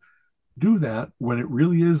people do that when it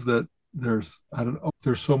really is that there's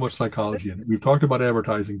so much psychology in it. We've talked about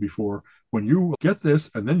advertising before. When you get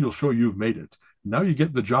this, and then you'll show you've made it. Now you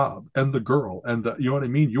get the job and the girl and you know what I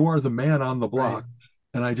mean? You are the man on the block.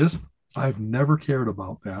 Right. And I've never cared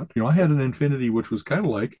about that. I had an Infiniti, which was kind of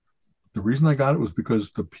like, the reason I got it was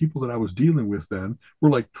because the people that I was dealing with then were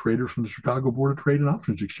like traders from the Chicago Board of Trade and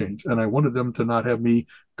Options Exchange. And I wanted them to not have me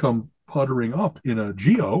come puttering up in a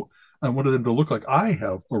Geo. I wanted them to look like I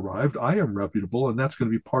have arrived. I am reputable. And that's going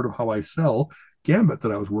to be part of how I sell Gambit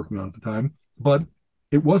that I was working on at the time. But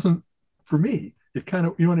it wasn't for me. It kind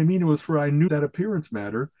of, you know what I mean? It was I knew that appearance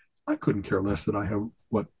mattered. I couldn't care less that I have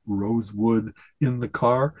rosewood in the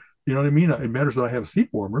car. You know what I mean? It matters that I have seat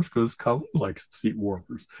warmers because Colleen likes seat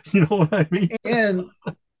warmers. You know what I mean? And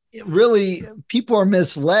really, people are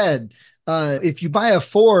misled. If you buy a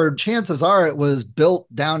Ford, chances are it was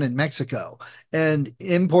built down in Mexico and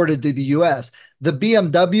imported to the US. The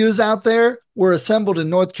BMWs out there were assembled in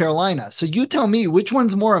North Carolina. So you tell me which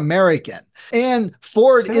one's more American. And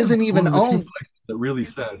Ford isn't even owned. That really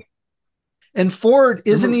said. And Ford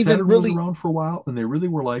isn't even really around for a while, and they really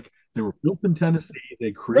were they were built in Tennessee.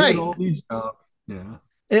 They created all these jobs. Yeah.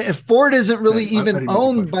 If Ford isn't really even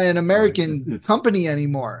owned by an American company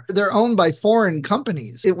anymore. They're owned by foreign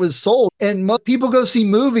companies. It was sold. And people go see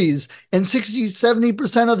movies, and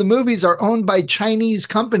 60-70% of the movies are owned by Chinese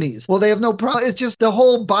companies. Well, they have no problem. It's just the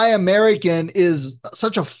whole buy American is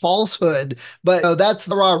such a falsehood. But that's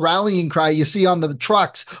the raw rallying cry you see on the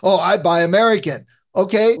trucks. Oh, I buy American.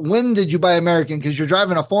 Okay, when did you buy American? Because you're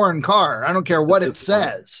driving a foreign car. I don't care what it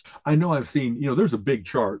says. I know I've seen, there's a big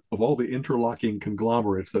chart of all the interlocking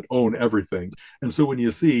conglomerates that own everything. And so when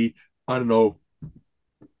you see, I don't know,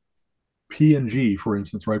 P&G, for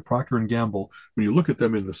instance, right? Procter & Gamble, when you look at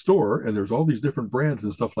them in the store and there's all these different brands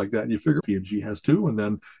and stuff like that, and you figure P&G has two, and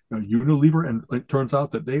then Unilever, and it turns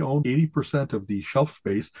out that they own 80% of the shelf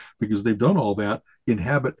space because they've done all that,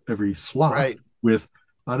 inhabit every slot with,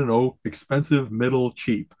 I don't know, expensive, middle,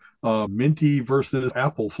 cheap, minty versus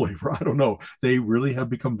apple flavor. I don't know. They really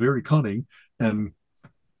have become very cunning, and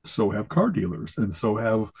so have car dealers, and so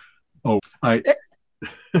have,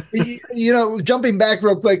 jumping back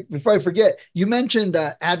real quick before I forget, you mentioned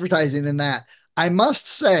advertising in that. I must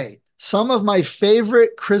say, some of my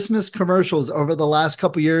favorite Christmas commercials over the last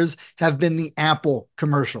couple of years have been the Apple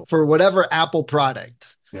commercial for whatever Apple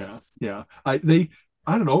product. Yeah. I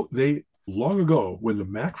don't know. Long ago, when the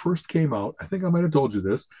Mac first came out, I think I might have told you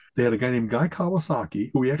this, they had a guy named Guy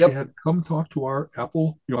Kawasaki who we actually had come talk to our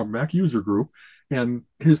Apple, our Mac user group, and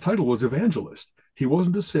his title was evangelist. He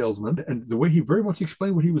wasn't a salesman. And the way he very much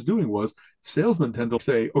explained what he was doing was salesmen tend to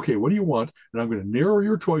say, okay, what do you want? And I'm going to narrow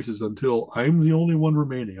your choices until I'm the only one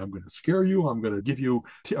remaining. I'm going to scare you. I'm going to give you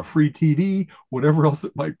a free TV, whatever else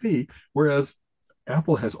it might be. Whereas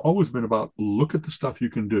Apple has always been about look at the stuff you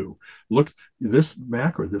can do. Look, this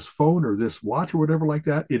Mac or this phone or this watch or whatever like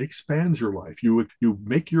that, it expands your life. You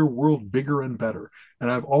make your world bigger and better.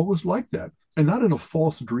 And I've always liked that. And not in a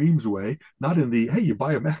false dreams way, not in the, hey, you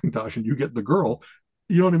buy a Macintosh and you get the girl.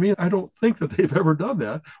 You know what I mean? I don't think that they've ever done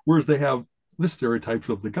that. Whereas they have the stereotypes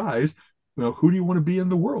of the guys. Who do you want to be in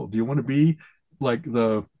the world? Do you want to be like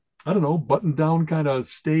the, I don't know, button down kind of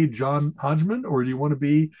staid John Hodgman, or do you want to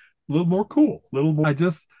be a little more cool, a little more?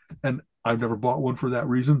 And I've never bought one for that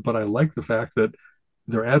reason, but I like the fact that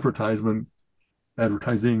their advertising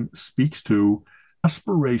speaks to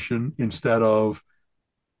aspiration instead of,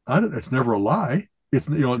 it's never a lie. It's,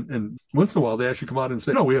 and once in a while they actually come out and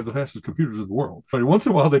say, no, we have the fastest computers in the world. But once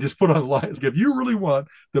in a while they just put on lies. If you really want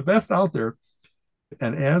the best out there,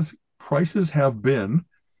 and as prices have been,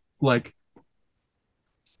 like,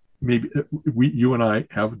 maybe you and I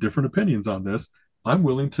have different opinions on this. I'm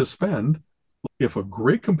willing to spend, if a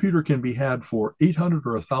great computer can be had for $800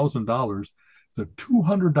 or $1,000, the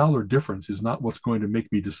 $200 difference is not what's going to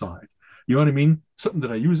make me decide. You know what I mean? Something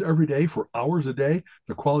that I use every day for hours a day,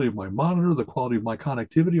 the quality of my monitor, the quality of my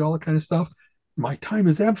connectivity, all that kind of stuff. My time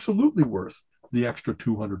is absolutely worth the extra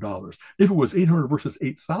 $200. If it was $800 versus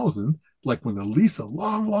 $8,000, like when the Lisa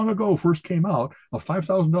long, long ago first came out, a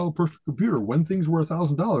 $5,000 personal computer, when things were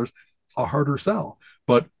 $1,000, a harder sell.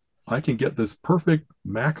 But I can get this perfect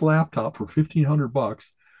Mac laptop for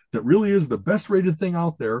 $1,500 that really is the best rated thing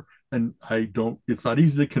out there. And it's not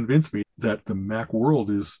easy to convince me that the Mac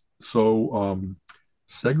world is so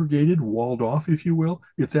segregated, walled off, if you will.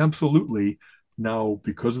 It's absolutely now,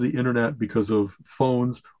 because of the internet, because of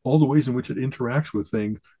phones, all the ways in which it interacts with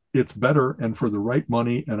things, it's better and for the right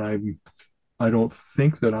money. And I don't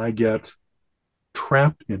think that I get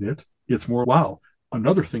trapped in it. It's more, wow,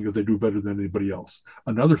 another thing that they do better than anybody else.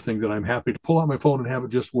 Another thing that I'm happy to pull out my phone and have it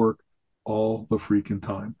just work all the freaking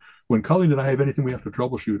time. When Colleen and I have anything we have to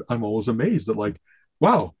troubleshoot, I'm always amazed that, like,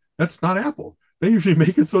 wow, that's not Apple. They usually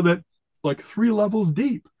make it so that, like, 3 levels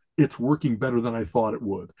deep, it's working better than I thought it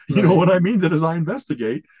would. You know what I mean? That as I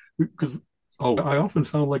investigate, because I often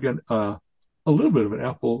sound like a little bit of an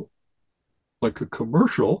Apple, like a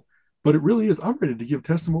commercial, but it really is. I'm ready to give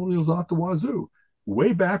testimonials out the wazoo.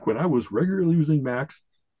 Way back when I was regularly using Macs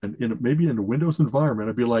and maybe in a Windows environment,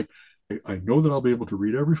 I'd be like, I know that I'll be able to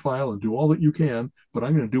read every file and do all that you can, but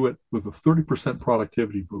I'm going to do it with a 30%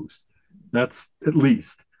 productivity boost. That's at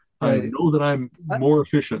least. Right. I know that I'm more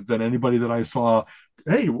efficient than anybody that I saw.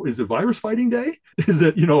 Hey, is it virus fighting day? Is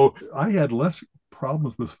it, I had less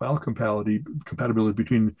problems with file compatibility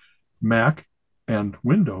between Mac and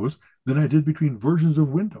Windows than I did between versions of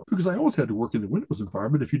Windows, because I always had to work in the Windows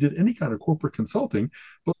environment. If you did any kind of corporate consulting,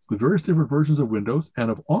 but the various different versions of Windows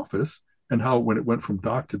and of Office, and how when it went from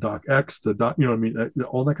doc to docx to doc,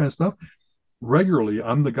 all that kind of stuff, regularly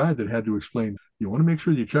I'm the guy that had to explain, you want to make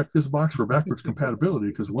sure you check this box for backwards compatibility,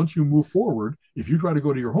 because once you move forward, if you try to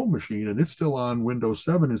go to your home machine and it's still on Windows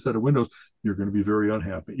 7 instead of Windows, you're going to be very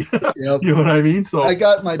unhappy. Yep. You know what I mean? So I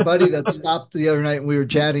got my buddy that stopped the other night and we were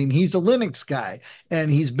chatting. He's a Linux guy, and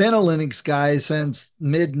he's been a Linux guy since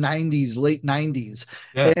mid 90s, late 90s.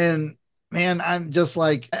 Yeah. And man, I'm just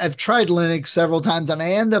like, I've tried Linux several times and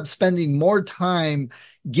I end up spending more time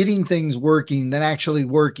getting things working than actually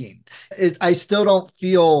working. I still don't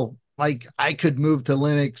feel like I could move to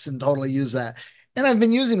Linux and totally use that. And I've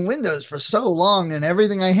been using Windows for so long, and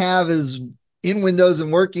everything I have is in Windows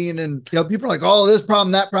and working. And, people are like, oh, this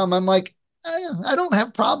problem, that problem. I'm like, I don't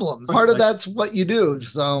have problems. Part of that's what you do.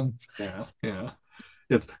 So yeah.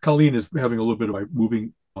 Colleen is having a little bit of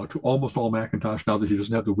moving to almost all Macintosh now that she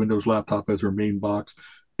doesn't have the Windows laptop as her main box.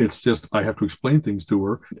 It's just, I have to explain things to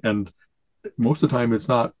her. And most of the time it's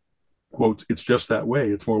not quotes, it's just that way.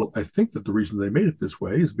 It's more, I think that the reason they made it this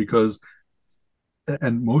way is because,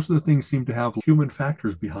 and most of the things seem to have human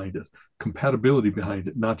factors behind it, compatibility behind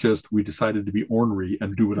it, not just we decided to be ornery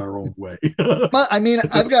and do it our own way. But I mean,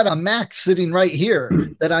 I've got a Mac sitting right here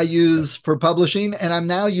that I use for publishing, and I'm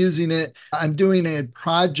now using it. I'm doing a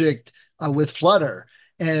project with Flutter.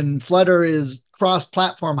 And Flutter is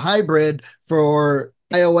cross-platform hybrid for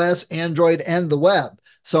iOS, Android, and the web.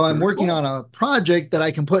 So I'm working on a project that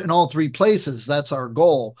I can put in all 3 places. That's our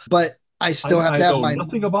goal. But I still have I to have know my.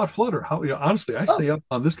 nothing about Flutter. How, honestly, I Oh, stay up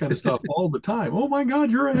on this kind of stuff all the time. Oh my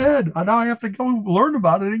God, you're ahead. Now I have to go learn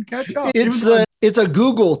about it and catch up. it's a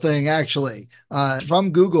Google thing actually,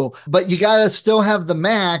 from Google, but you got to still have the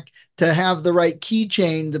Mac to have the right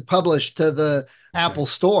keychain to publish to the Apple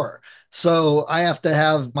Store. So I have to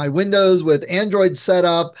have my Windows with Android set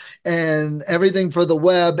up and everything for the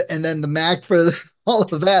web, and then the Mac for all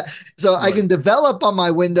of that. So I can develop on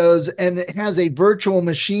my Windows, and it has a virtual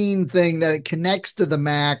machine thing that it connects to the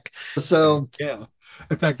Mac. So yeah.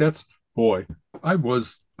 In fact, I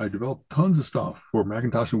developed tons of stuff for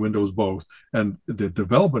Macintosh and Windows both, and the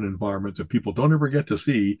development environment that people don't ever get to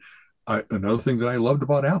see. Another thing that I loved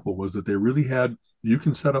about Apple was that they really had, you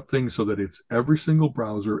can set up things so that it's every single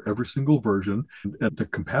browser, every single version, and the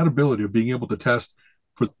compatibility of being able to test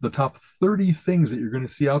for the top 30 things that you're going to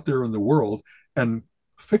see out there in the world and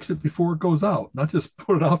fix it before it goes out, not just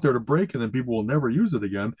put it out there to break and then people will never use it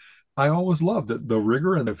again. I always loved the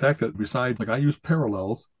rigor and the fact that besides, like I use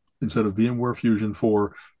Parallels instead of VMware Fusion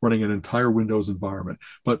for running an entire Windows environment.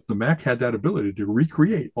 But the Mac had that ability to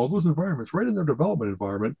recreate all those environments right in their development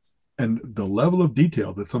environment, and the level of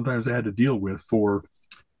detail that sometimes they had to deal with for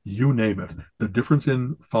you name it, the difference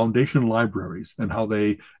in foundation libraries and how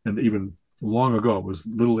they, and even long ago it was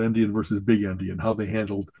little endian versus big endian, how they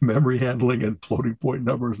handled memory handling and floating point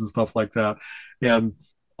numbers and stuff like that. And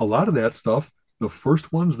a lot of that stuff, the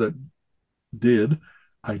first ones that did,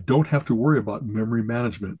 I don't have to worry about memory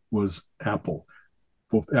management, was Apple.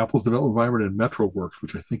 Both Apple's development environment and MetroWorks,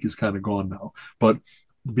 which I think is kind of gone now. But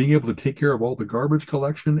being able to take care of all the garbage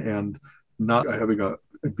collection and not having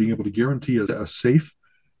being able to guarantee a safe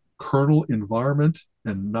kernel environment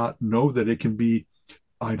and not know that it can be,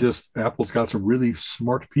 Apple's got some really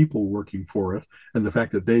smart people working for it. And the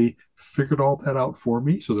fact that they figured all that out for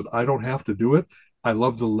me so that I don't have to do it, I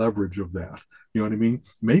love the leverage of that. You know what I mean?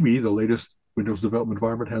 Maybe the latest Windows development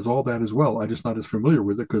environment has all that as well. I'm just not as familiar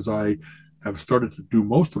with it because I have started to do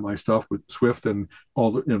most of my stuff with Swift and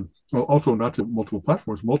all the, and also not to multiple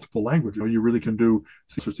platforms, multiple languages. You know, you really can do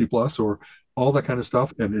C or C plus or all that kind of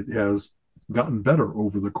stuff, and it has gotten better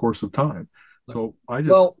over the course of time. So I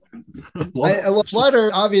just Flutter,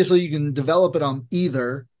 obviously you can develop it on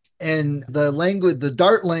either. And the language, the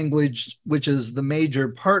Dart language, which is the major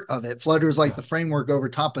part of it, Flutter is like the framework over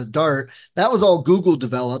top of Dart. That was all Google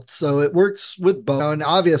developed, so it works with both. And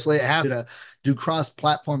obviously, it has to do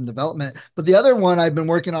cross-platform development. But the other one I've been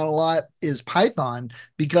working on a lot is Python,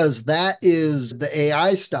 because that is the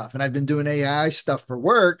AI stuff, and I've been doing AI stuff for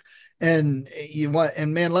work. And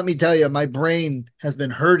man, let me tell you, my brain has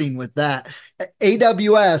been hurting with that.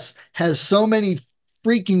 AWS has so many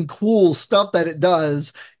freaking cool stuff that it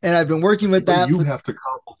does, and I've been working with that. You have to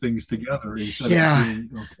cobble things together instead of being,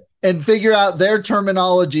 and figure out their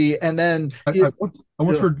terminology, and then I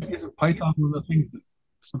once heard Python one of the things.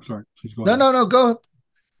 I'm sorry, please go ahead. No, go.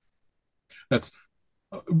 That's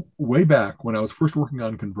way back when I was first working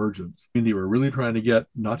on Convergence. I mean, they were really trying to get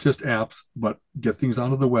not just apps, but get things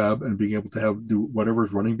onto the web and being able to do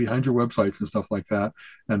whatever's running behind your websites and stuff like that.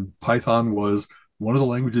 And Python was one of the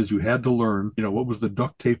languages you had to learn. You know, what was the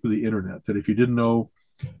duct tape of the internet, that if you didn't know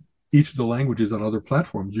each of the languages on other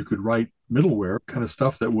platforms, you could write middleware kind of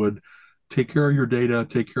stuff that would take care of your data,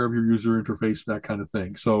 take care of your user interface, that kind of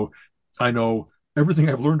thing. So I know everything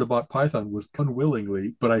I've learned about Python was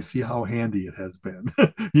unwillingly, but I see how handy it has been.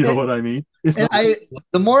 You know what I mean?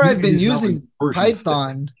 The more I've been using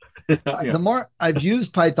Python, the more I've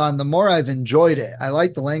used Python, the more I've enjoyed it. I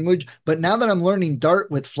like the language, but now that I'm learning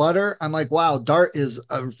Dart with Flutter, I'm like, wow, Dart is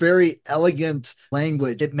a very elegant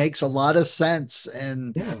language. It makes a lot of sense.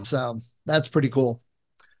 And so that's pretty cool.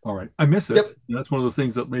 All right. I miss it. Yep. That's one of those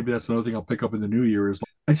things that maybe that's another thing I'll pick up in the new year is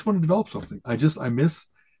I just want to develop something. I miss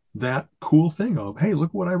that cool thing of, hey,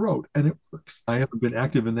 look what I wrote, and it works. I haven't been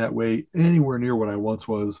active in that way anywhere near what I once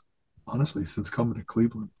was, honestly, since coming to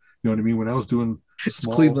Cleveland. You know what I mean? When I was doing it's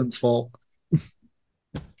Cleveland's fault.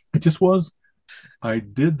 It just was. I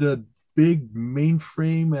did the big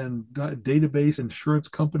mainframe and database insurance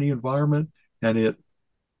company environment, and it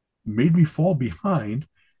made me fall behind.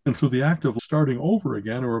 And so the act of starting over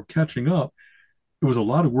again or of catching up, it was a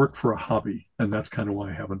lot of work for a hobby, and that's kind of why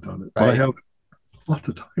I haven't done it. Right. But I have lots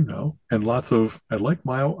of time now and lots of I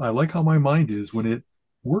like how my mind is when it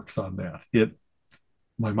works on that.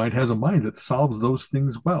 My mind has a mind that solves those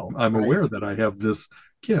things well. I'm aware that I have this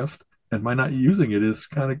gift, and my not using it is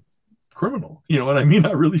kind of criminal. You know what I mean?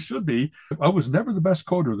 I really should be. I was never the best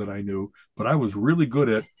coder that I knew, but I was really good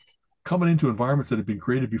at coming into environments that had been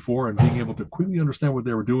created before and being able to quickly understand what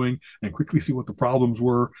they were doing and quickly see what the problems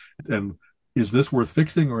were. And is this worth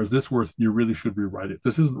fixing, or is this worth, you really should rewrite it?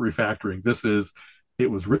 This isn't refactoring. This is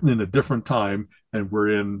it was written in a different time, and we're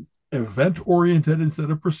in event-oriented instead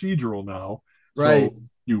of procedural now. Right. So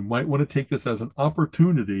you might want to take this as an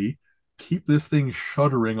opportunity, keep this thing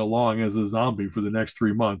shuddering along as a zombie for the next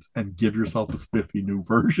 3 months, and give yourself a spiffy new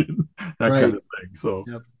version, that kind of thing. So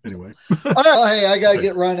anyway. All right, hey, I got to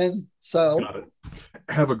get running. So got it.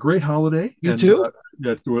 Have a great holiday. You too.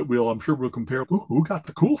 I'm sure we'll compare who got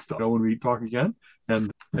the cool stuff when we talk again.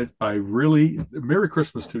 And I really, Merry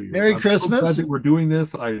Christmas to you. Merry Christmas. So glad that we're doing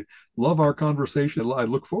this. I love our conversation. I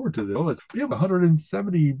look forward to this. We have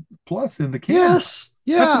 170 plus in the can. Yes.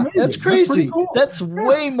 Yeah, that's crazy. Cool. That's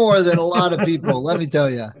way more than a lot of people, let me tell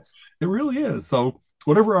you. It really is. So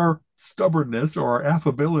whatever our stubbornness or our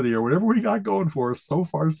affability or whatever we got going for us, so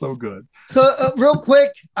far so good. So real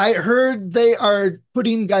quick, I heard they are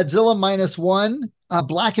putting Godzilla -1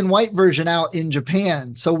 black and white version out in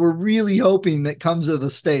Japan. So we're really hoping that comes to the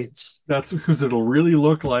States. That's because it'll really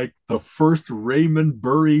look like the first Raymond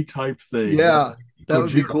Burry type thing. Yeah, that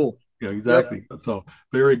would be cool. Yeah, exactly. Yep. So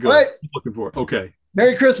very good. Right. Looking for it. Okay.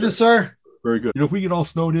 Merry Christmas, sir. Very good. If we get all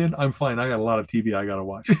snowed in, I'm fine. I got a lot of TV I got to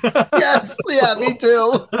watch. Yes. Yeah, me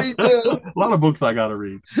too. Me too. A lot of books I got to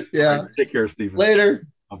read. Yeah. Right, take care, Stephen. Later.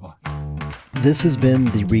 Bye-bye. This has been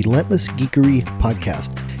the Relentless Geekery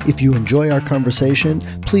Podcast. If you enjoy our conversation,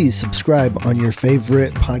 please subscribe on your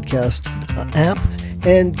favorite podcast app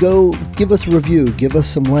and go give us a review. Give us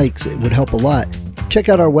some likes. It would help a lot. Check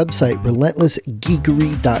out our website,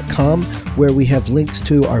 relentlessgeekery.com, where we have links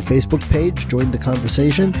to our Facebook page, join the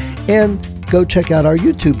conversation, and go check out our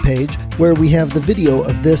YouTube page, where we have the video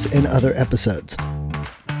of this and other episodes.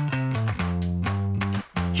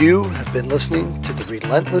 You have been listening to the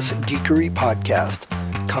Relentless Geekery Podcast.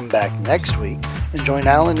 Come back next week and join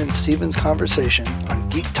Alan and Stephen's conversation on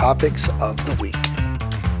geek topics of the week.